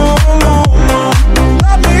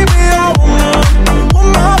 Let me be your woman.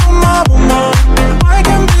 Woman. I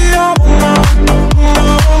can be your woman.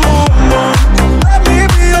 Let me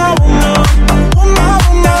be your woman.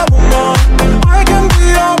 I can be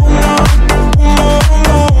your woman.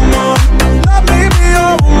 Let me be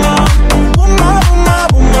your woman.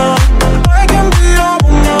 I can be your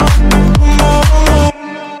woman.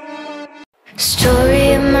 Story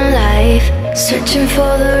of my life, searching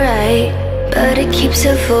for the right, but it keeps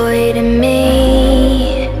avoiding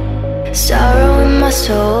me. Sorrow in my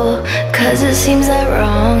soul, cause it seems like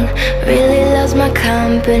wrong really loves my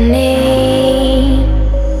company.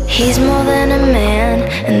 He's more than a man,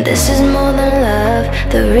 and this is more than love.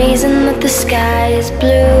 The reason that the sky is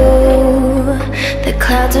blue, the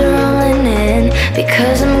clouds are rolling in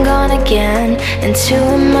because I'm gone again, and to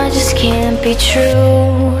him I just can't be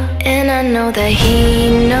true. And I know that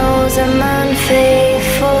he knows I'm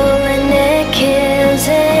unfaithful, and it kills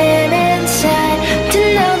him inside to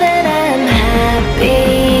know that I'm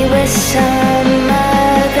happy with some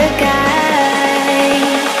other guy.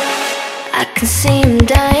 I can see him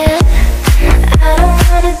dying. I don't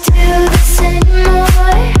wanna do this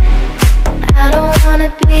anymore. I don't wanna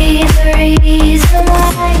be the reason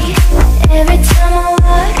why. Every time I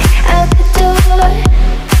walk out the door,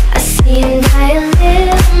 I see him die a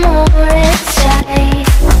little more inside.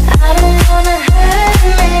 I don't wanna hurt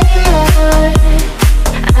him anymore.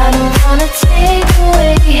 I don't wanna take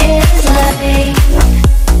away his life.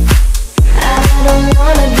 I don't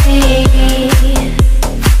wanna be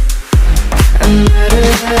a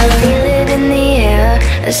murderer. Feel it in the air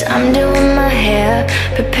as I'm doing my hair,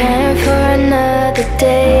 preparing for another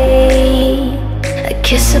day. A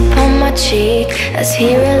kiss upon my cheek as he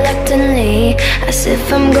reluctantly, as if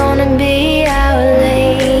I'm gonna be out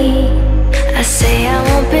late. I say I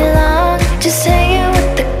won't be long, just hanging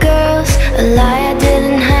with the girls, a lie I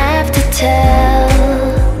didn't have to tell,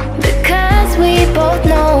 because we both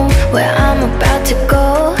know where I'm about to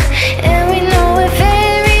go, and we know it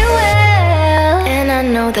very well. And I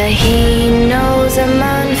know that he knows I'm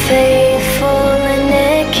unfaithful, and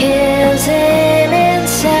it kills him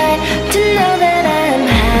inside to know that I'm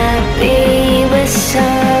happy with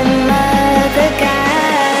some other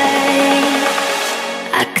guy.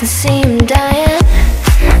 I can see him dying.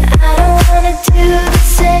 I don't wanna do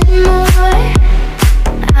this anymore.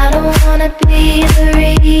 I don't wanna be the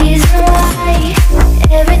reason why.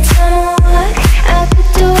 Every time I walk out the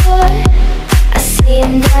door, I see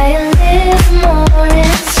him die a little more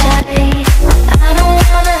inside. I don't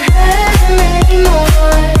wanna hurt him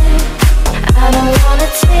anymore. I don't wanna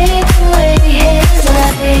take away his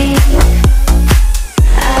life.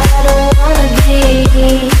 I don't wanna be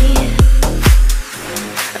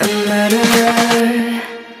a murderer.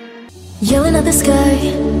 Yelling at the sky,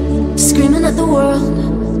 screaming at the world.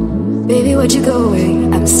 Baby, where'd you go?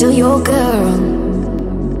 I'm still your girl.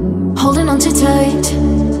 Holding on too tight,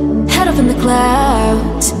 head up in the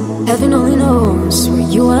clouds. Heaven only knows where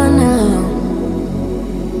you are now.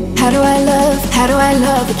 How do I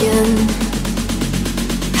love again?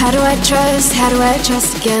 How do I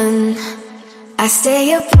trust again? I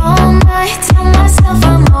stay up all night, tell myself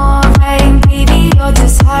I'm alright. Baby, you're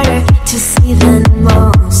just harder to see than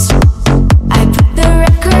most. I put the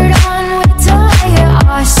record on, wait till I hear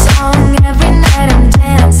our song. Every night I'm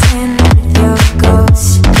dancing with your ghost.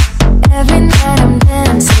 Every night I'm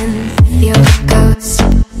dancing with your ghost.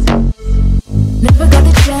 Never got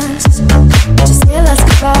the chance to say a last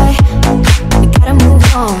goodbye. I gotta move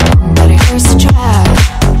on, but it hurts to try.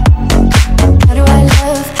 How do I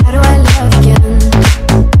love again?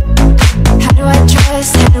 How do I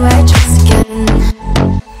trust again?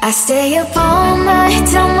 I stay up all night,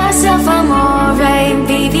 tell myself I'm alright.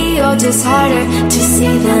 Baby, you're just harder to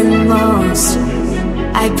see than most.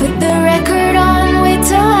 I put the record on, wait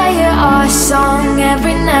till I hear our song.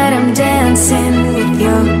 Every night I'm dancing with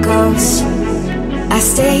your ghost. I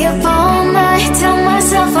stay up all night, tell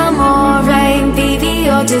myself I'm alright. Baby,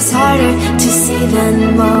 you're just harder to see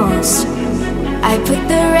than most. I put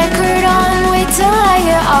the record on, wait till I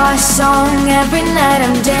hear our song. Every night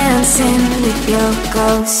I'm dancing with your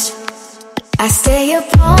ghost. I stay up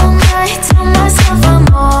all night, tell myself I'm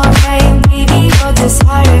alright. Baby, you're just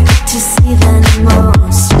harder to see than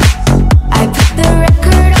most. I put the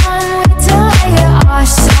record on, wait till I hear our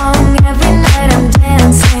song. Every night I'm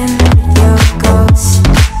dancing with your ghost.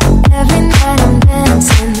 Every night I'm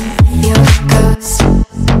dancing with your ghost.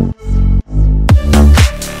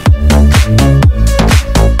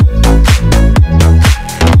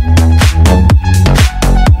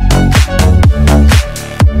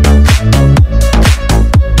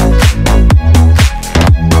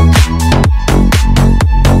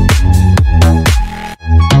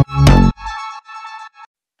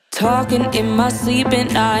 Talking in my sleep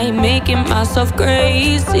at night, making myself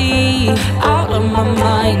crazy. Out of my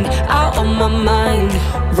mind, out of my mind.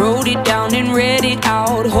 Wrote it down and read it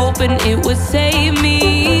out, hoping it would save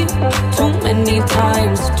me. Too many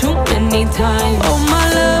times, too many times. Oh my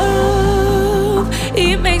love,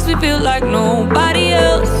 it makes me feel like nobody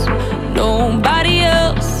else, nobody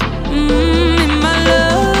else. In my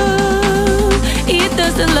love, it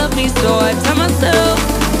doesn't love me, so I tell myself,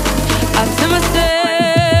 I tell myself.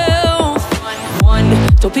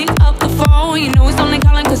 Don't pick up the phone, you know he's only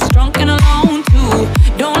calling cause drunk and alone. 2,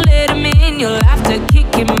 don't let him in, you'll have to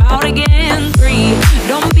kick him out again. 3,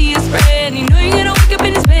 don't be his friend, you know you're gonna wake up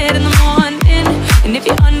in his bed in the morning. And if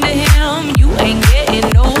you're under him, you ain't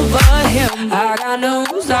getting over him. I got no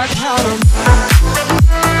rules, I count them.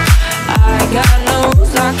 I got no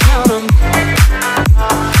rules, I count them.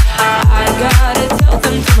 I gotta tell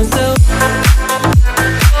them to myself.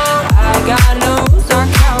 I got no rules, I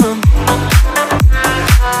count them.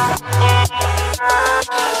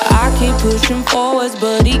 I keep pushing forwards,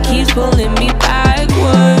 but he keeps pulling me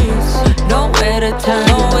backwards. Nowhere to turn,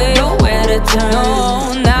 nowhere to turn.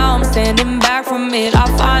 No, now I'm standing back from it. I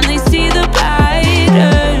finally see the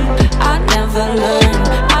pattern. I never learned,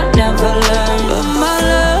 I never learned. But my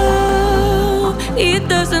love, it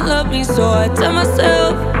doesn't love me, so I tell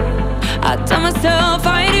myself, I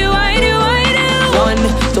do. 1,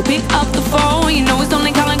 don't pick up the phone, you know he's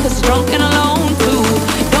only calling cause he's drunk and alone. 2,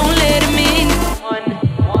 don't let him in.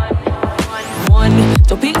 1,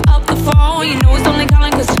 don't pick up the phone, you know he's only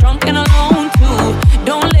calling cause he's drunk and alone. 2,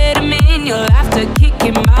 don't let him in, you'll have to kick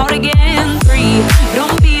him out again. 3,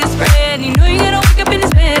 don't be his friend, you know you're gonna wake up in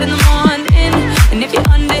his bed in the morning. And if you're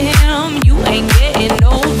under him, you ain't getting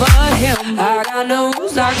over him. I got no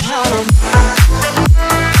rules, I count them.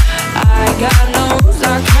 I got no rules,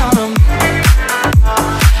 I count them.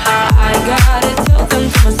 I gotta tell them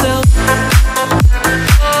to myself.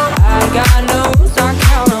 I got no rules, I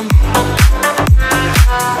count them.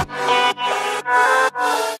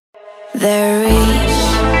 There is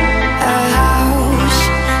a house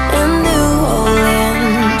in New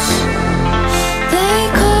Orleans. They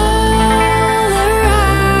call the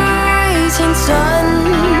rising sun,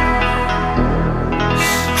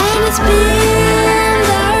 and it's been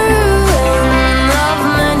the ruin of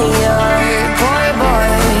many a poor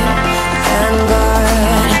boy. And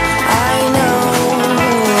God, I know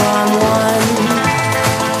I'm one.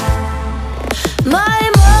 My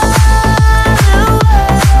mother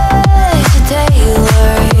was a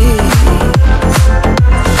tailor.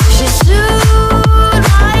 She sewed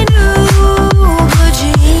my new blue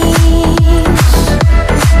jeans.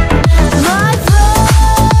 My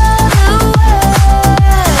father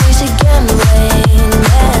was a gambler.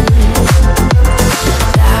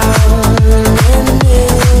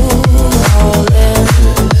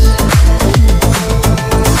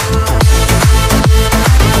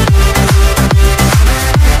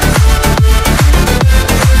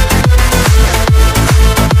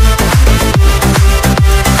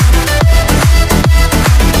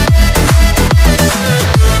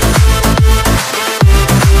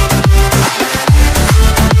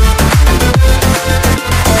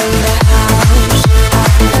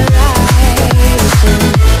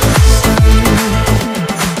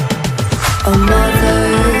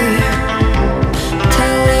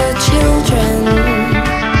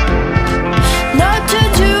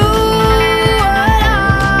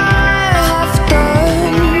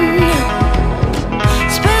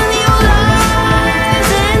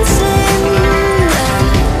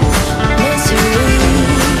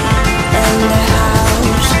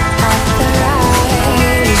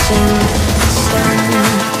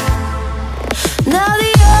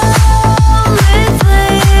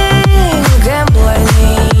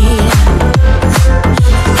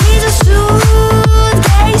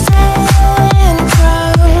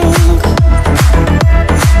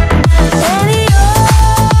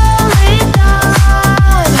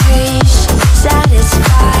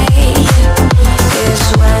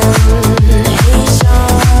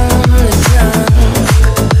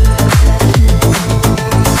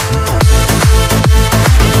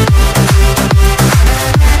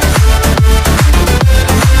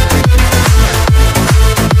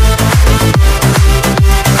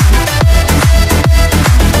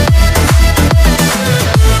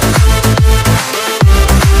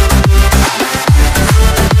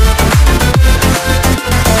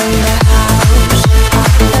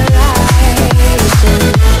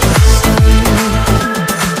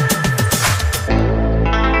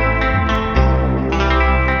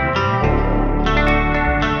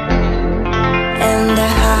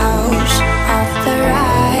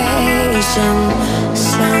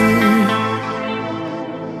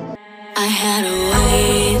 I had a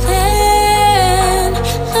way then,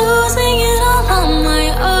 losing it all on my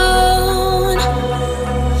own.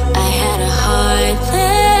 I had a heart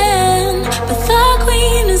then, but the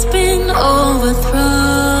queen has been overthrown.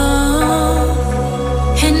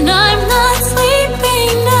 And I'm not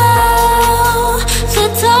sleeping now, the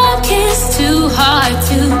dark is too hard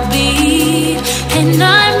to beat. And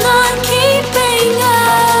I'm not keeping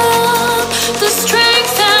up the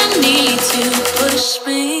strength I need to push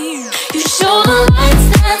me. You show the lights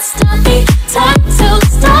that stop me, time to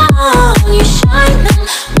stop. You shine them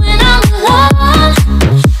when I'm alone.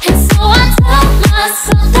 And so I tell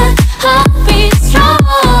myself that I'll be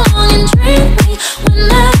strong and dream me when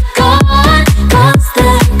they're gone. Cause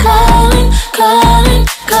they're calling, calling,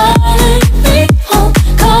 calling me home.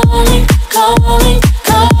 Calling, calling,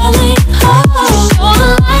 calling home. You show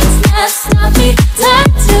the lights that stop me,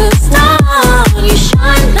 time to stop. You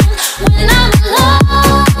shine them when I'm alone.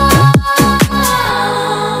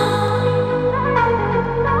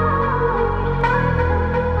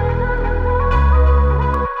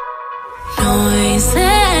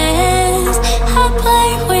 Noises I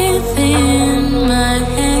play within my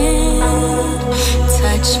head,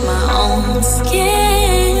 touch my own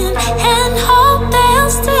skin and hope they'll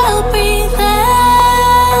still be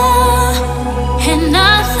there. And I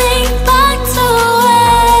think back to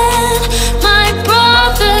when my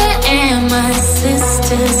brother and my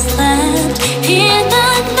sisters left in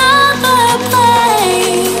another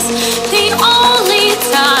place. The only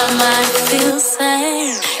time I feel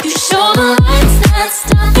safe. You show the lights that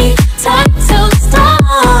stop me, time to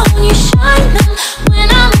stop. You shine them when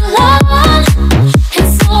I'm alone. And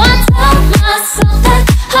so I tell myself that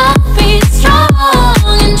I'll be strong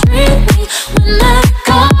and dream me when they're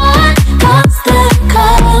gone. Cause they're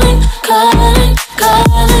calling, calling,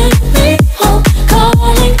 calling me home.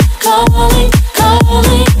 Calling, calling,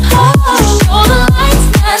 calling home. You show the lights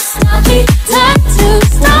that stop me, time to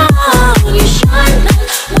stop. You shine them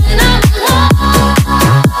when I'm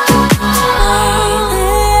alone.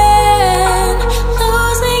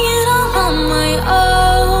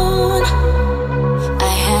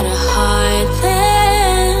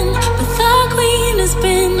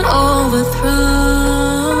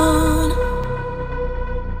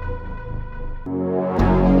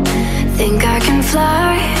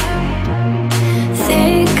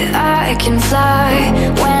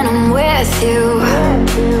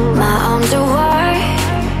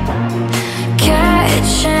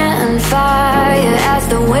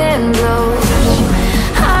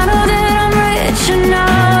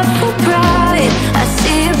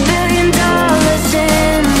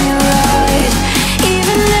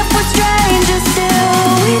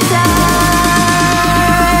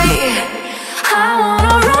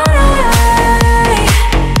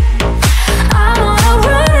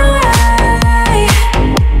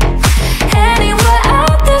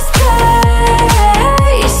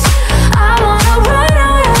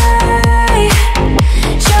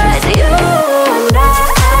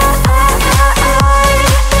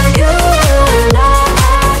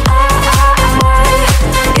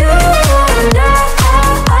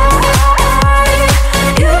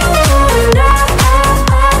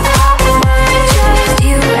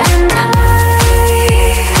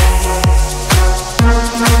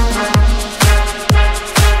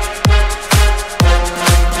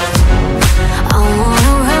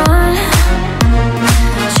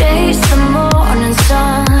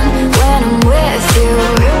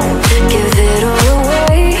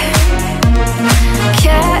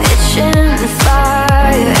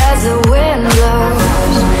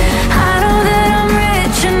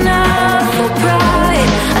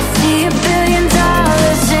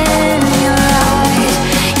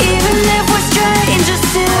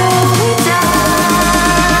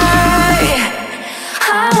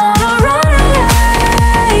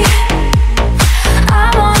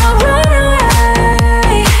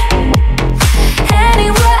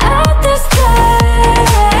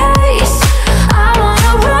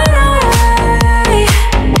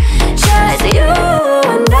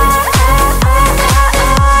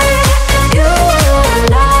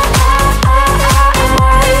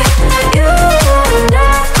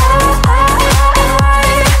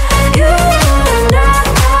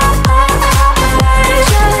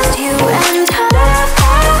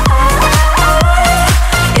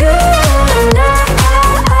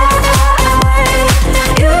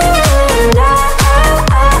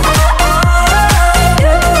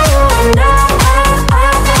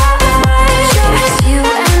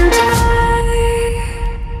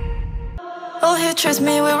 treats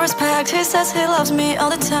me with respect. He says he loves me all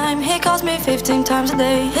the time. He calls me 15 times a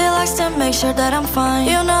day. He likes to make sure that I'm fine.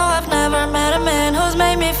 You know I've never met a man who's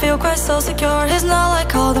made me feel quite so secure. He's not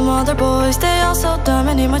like all them other boys, they all so dumb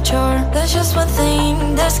and immature. There's just one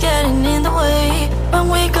thing that's getting in the way. When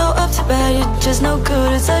we go up to bed, you're just no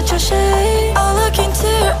good, it's such a shame. I'll look into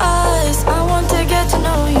your eyes, I want to get to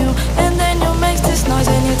know you. And then you make this noise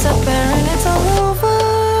and it's apparent it's all over.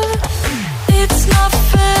 It's not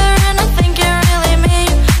fair and I think you're really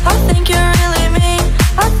mean. I think you're really mean.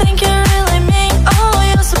 I think you're really mean. Oh,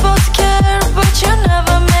 you're supposed to care, but you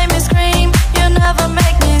never made me scream. You never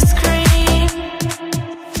make me scream.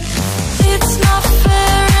 It's not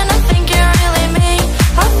fair and I think you're really mean.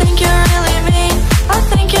 I think you're really mean. I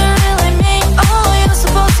think you're really mean. Oh, you're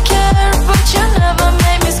supposed to care, but you never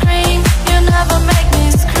made me scream. You never make me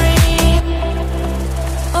scream.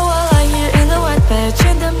 Oh, I lie here in the white bed,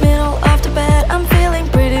 in the middle of the bed. I'm feeling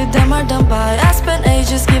pretty dumb or dumb by. I spent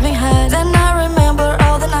ages giving head. Then I remember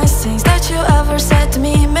all the nice things that you ever said to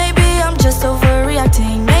me. Maybe I'm just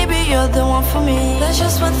overreacting. Maybe you're the one for me. There's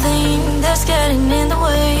just one thing that's getting in the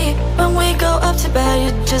way. When we go up to bed,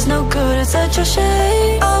 you're just no good, it's such a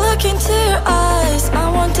shame. I'll look into your eyes, I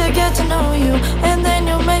want to get to know you. And then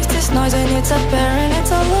you make this noise and it's apparent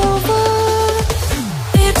it's all over.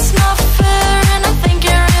 It's not fair and I think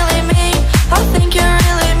you're really mean. I think you're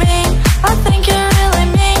really mean. I think you're really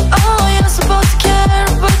mean. Oh, you're supposed to care,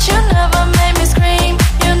 but you never made me scream.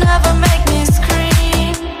 You never make me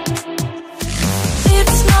scream.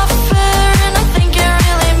 It's not fair and I think you're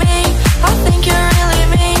really mean. I think you're really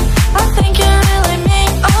mean. I think you're really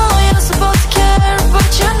mean. Oh, you're supposed to care, but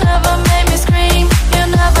you never made me scream. You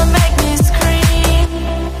never make me scream.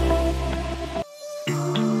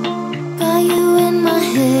 Got you in my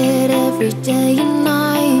head every day and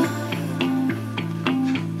night.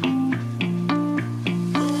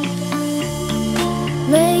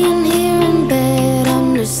 Laying here in bed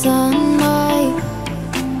under sunlight.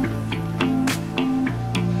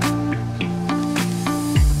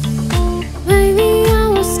 Maybe I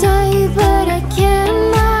will stay, but I can't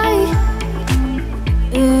lie.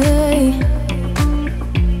 Hey.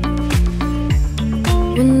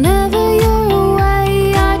 Whenever you're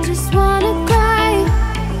away, I just wanna cry.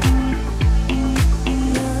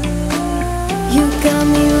 You got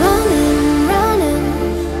me running, running,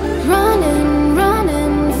 running,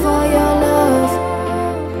 running for your love.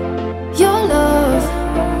 Your love.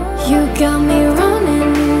 You got me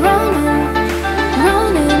running, running,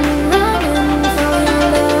 running, running for your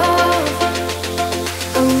love.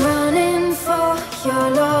 I'm running for your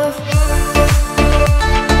love.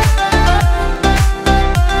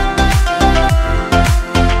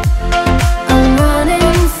 I'm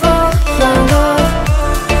running for your love.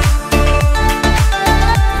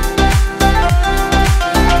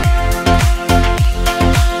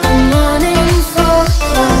 I'm running for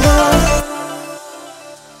your love.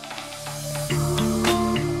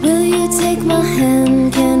 Will you take my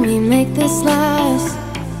hand? Can we make this last?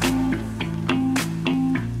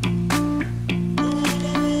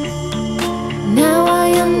 Now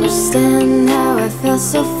I understand how I felt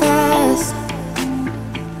so fast.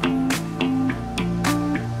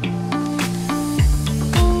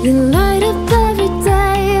 You light up every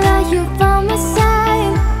day like you found my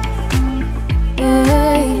sign.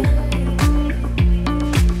 Hey.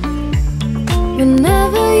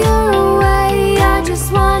 Whenever you're away, I just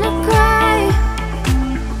wanna cry.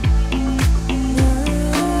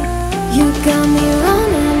 You got me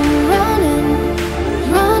running, running,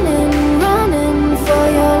 running, running for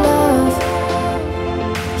your love.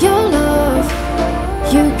 Your love.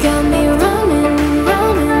 You got me running,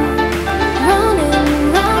 running, running,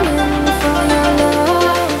 running for your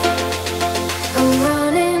love. I'm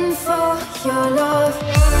running for your love.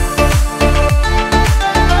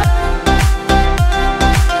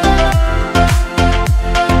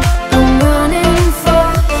 I'm running for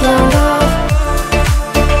your love.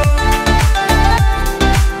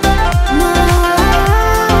 No,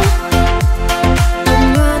 I'm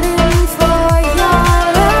running for your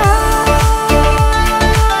love.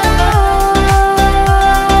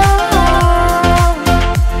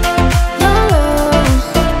 Your love.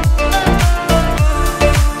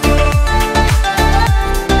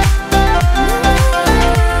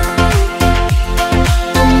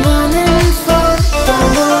 I'm running for your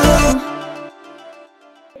love.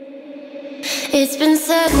 It's been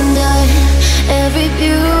said and done. Every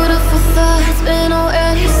beautiful thought's been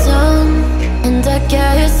already sung. And I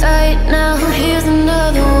guess right now here's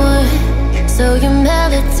another one. So your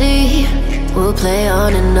melody will play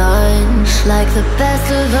on and on, like the best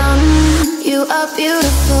of them. You are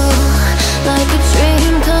beautiful, like a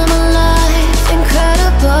dream come alive. Incredible.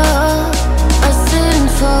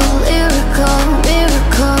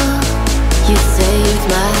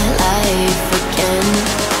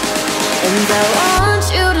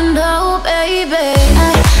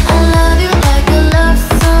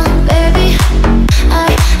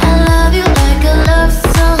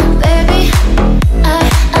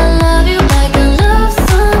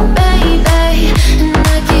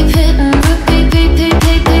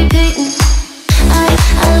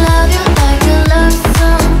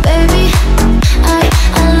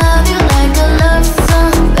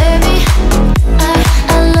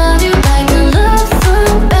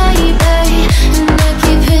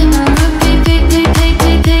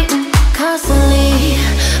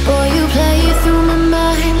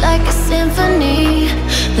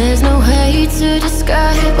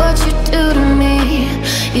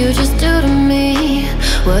 you just do to me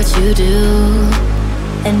what you do.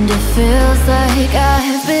 And it feels like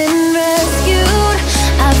I've been rescued,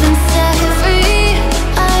 I've been set free.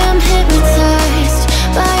 I am hypnotized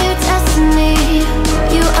by your destiny.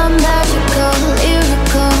 You are magical,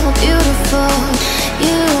 lyrical, beautiful.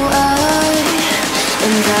 You are.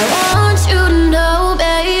 And I want you to know,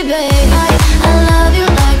 baby, I love you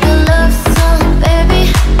like a love song, baby.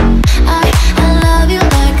 I love you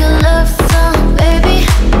like a love song, baby.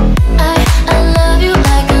 I love you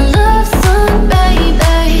like a love song,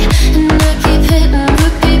 baby. And I keep hitting,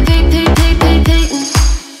 repeat, repeat, repeat, repeating.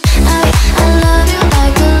 I love you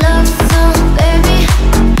like a love song, baby.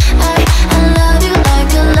 I love you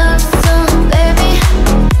like a love song, baby.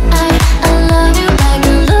 I love you like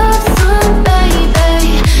a love song,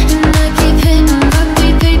 baby. And I keep hitting,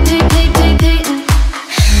 repeat, repeat, repeat, repeating.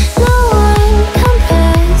 No one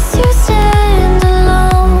compares, you stand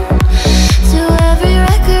alone to every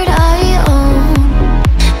record I own.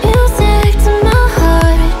 Music to my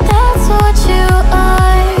heart, that's what you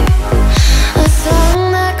are. A song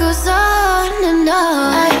that goes on and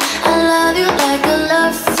on. I love you like a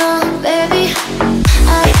love song, baby.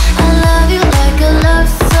 I love you like a love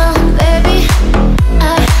song, baby.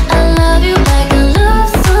 I love you like a love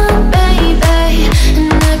song, baby.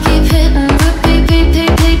 And I keep hitting, repeat, repeat,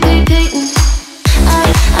 repeat, repeating.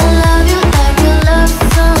 I love you like a love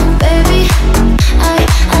song, baby.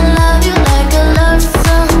 I love you like a love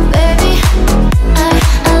song, baby.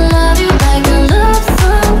 I love you like a love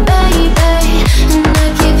song, baby. And I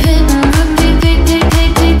keep hitting, repeat, repeat,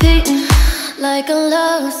 repeat, repeating. Like a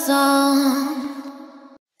love song.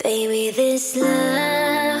 Baby, this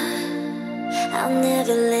love, I'll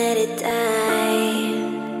never let it die.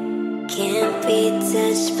 Can't be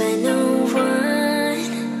touched by no one.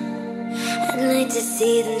 I'd like to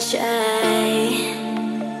see them try.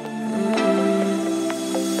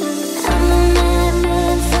 I'm a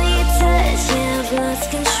madman for your touch, yeah, I've lost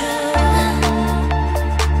control.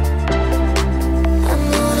 I'm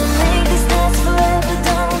gonna make this last forever,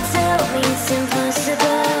 don't tell me it's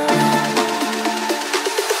impossible.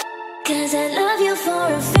 'Cause I love you for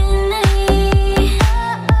infinity.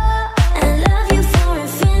 I love you for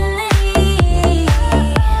infinity.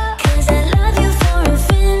 'Cause I love you for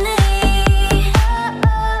infinity.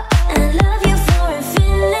 I love you for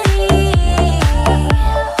infinity.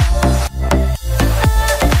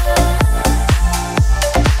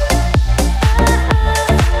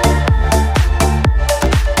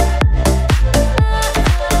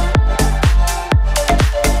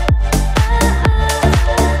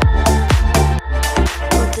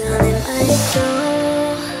 Down in my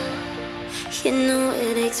soul, you know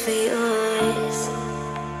it aches for yours.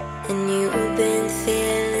 And you've been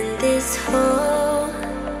feeling this hole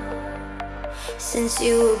since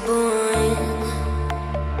you were born.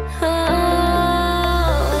 Oh,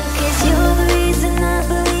 'cause you're the reason I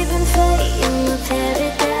believe in fate, in my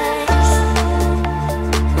paradise.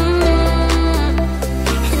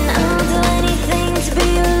 And I'll do anything to be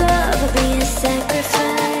your love, I'll be a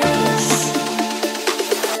sacrifice.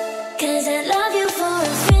 'Cause I love you for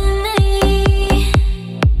infinity.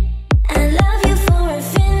 I love you for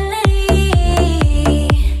infinity.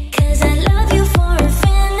 'Cause I love you for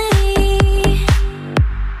infinity.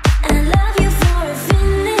 I love you for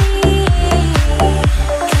infinity.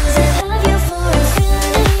 'Cause I love you for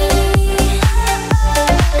infinity.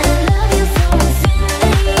 I love you for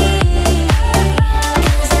infinity.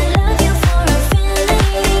 'Cause I love you for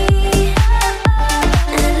infinity.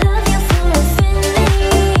 I love you for infinity.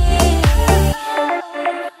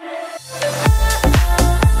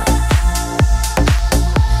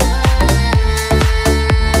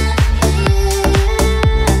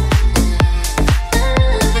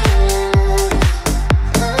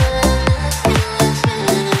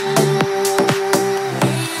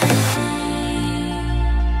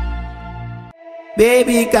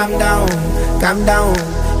 Baby, calm down, calm down.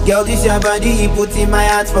 Girl, this your body, put in my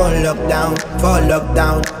heart for lockdown,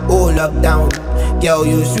 oh lockdown. Girl,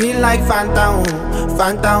 you sweet like Phantom,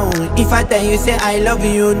 Phantom. If I tell you say I love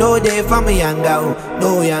you, no day for me younger,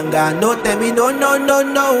 no younger. No tell me no, no, no,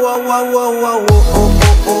 no. Oh, oh, oh, oh, oh,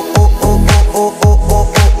 oh, oh, oh, oh, oh, oh, oh,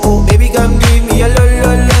 oh, oh. Baby, come give me a lo,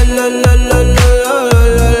 lo, lo, lo, lo, lo, lo,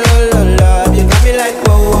 lo, lo, lo. You got me like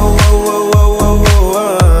whoa, whoa, whoa, whoa, whoa, whoa,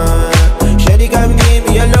 whoa. Shawty, come give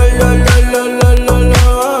me a lo, lo, lo, lo, lo, lo, lo, lo.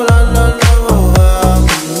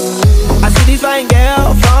 I see this fine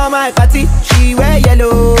girl from my party, she wear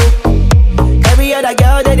yellow. Every other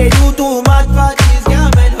girl that they do too much for this girl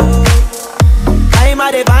mellow. I'm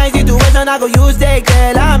at a fine situation, I go use the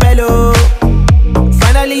girl I'm mellow.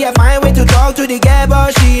 Finally I find way to talk talk to the girl,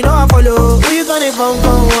 but she know I follow. Who you gonna phone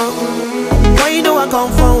for? Why you know I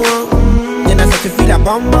come for one? Then I start to feel a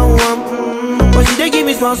bum bum one. But she dey give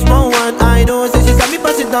me small small one. I know, say she saw me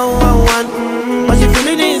pass it down one. But she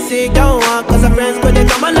feeling insecure one. Cause her friends, but they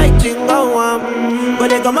come and like chingo one. But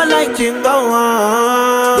they come and like chingo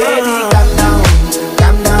one. Baby, calm down,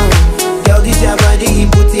 calm down. Girl, this your body,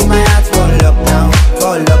 put in my heart for lockdown,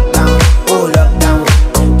 oh lockdown.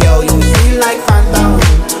 Girl, you feel like phantom,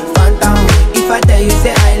 phantom. If I tell you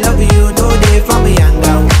say I love you, no day for me young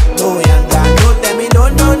down, no young down. Don't tell me no,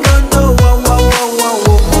 no, no, no.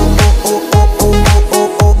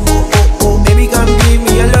 Baby, come give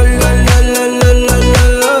me a lo, lo, lo, lo, lo, lo, lo,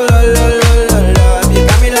 lo, lo, lo, lo. You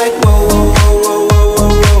got me like whoa, whoa, whoa, whoa,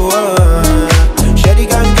 whoa, whoa, whoa. Shawty,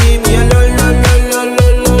 come give me a lo, lo, lo, lo, lo,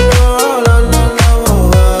 lo, lo, lo, lo.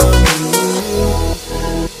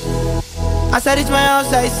 As I reach my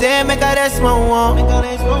house, I say, make a rest, my one.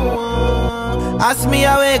 Ask me,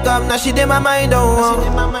 I wake up, now she did my mind,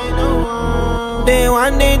 oh. Day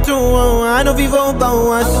one, day two, I know people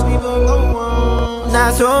go us.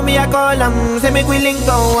 Now so me, I call them, say make we link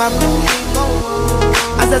go up.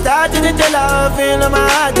 As I start to tell her, feel my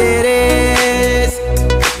heart it is.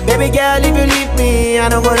 Baby girl, if you leave me, I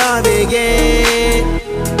don't go love again.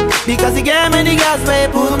 Because you gave me the gas, may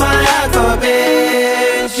pull my heart for bed.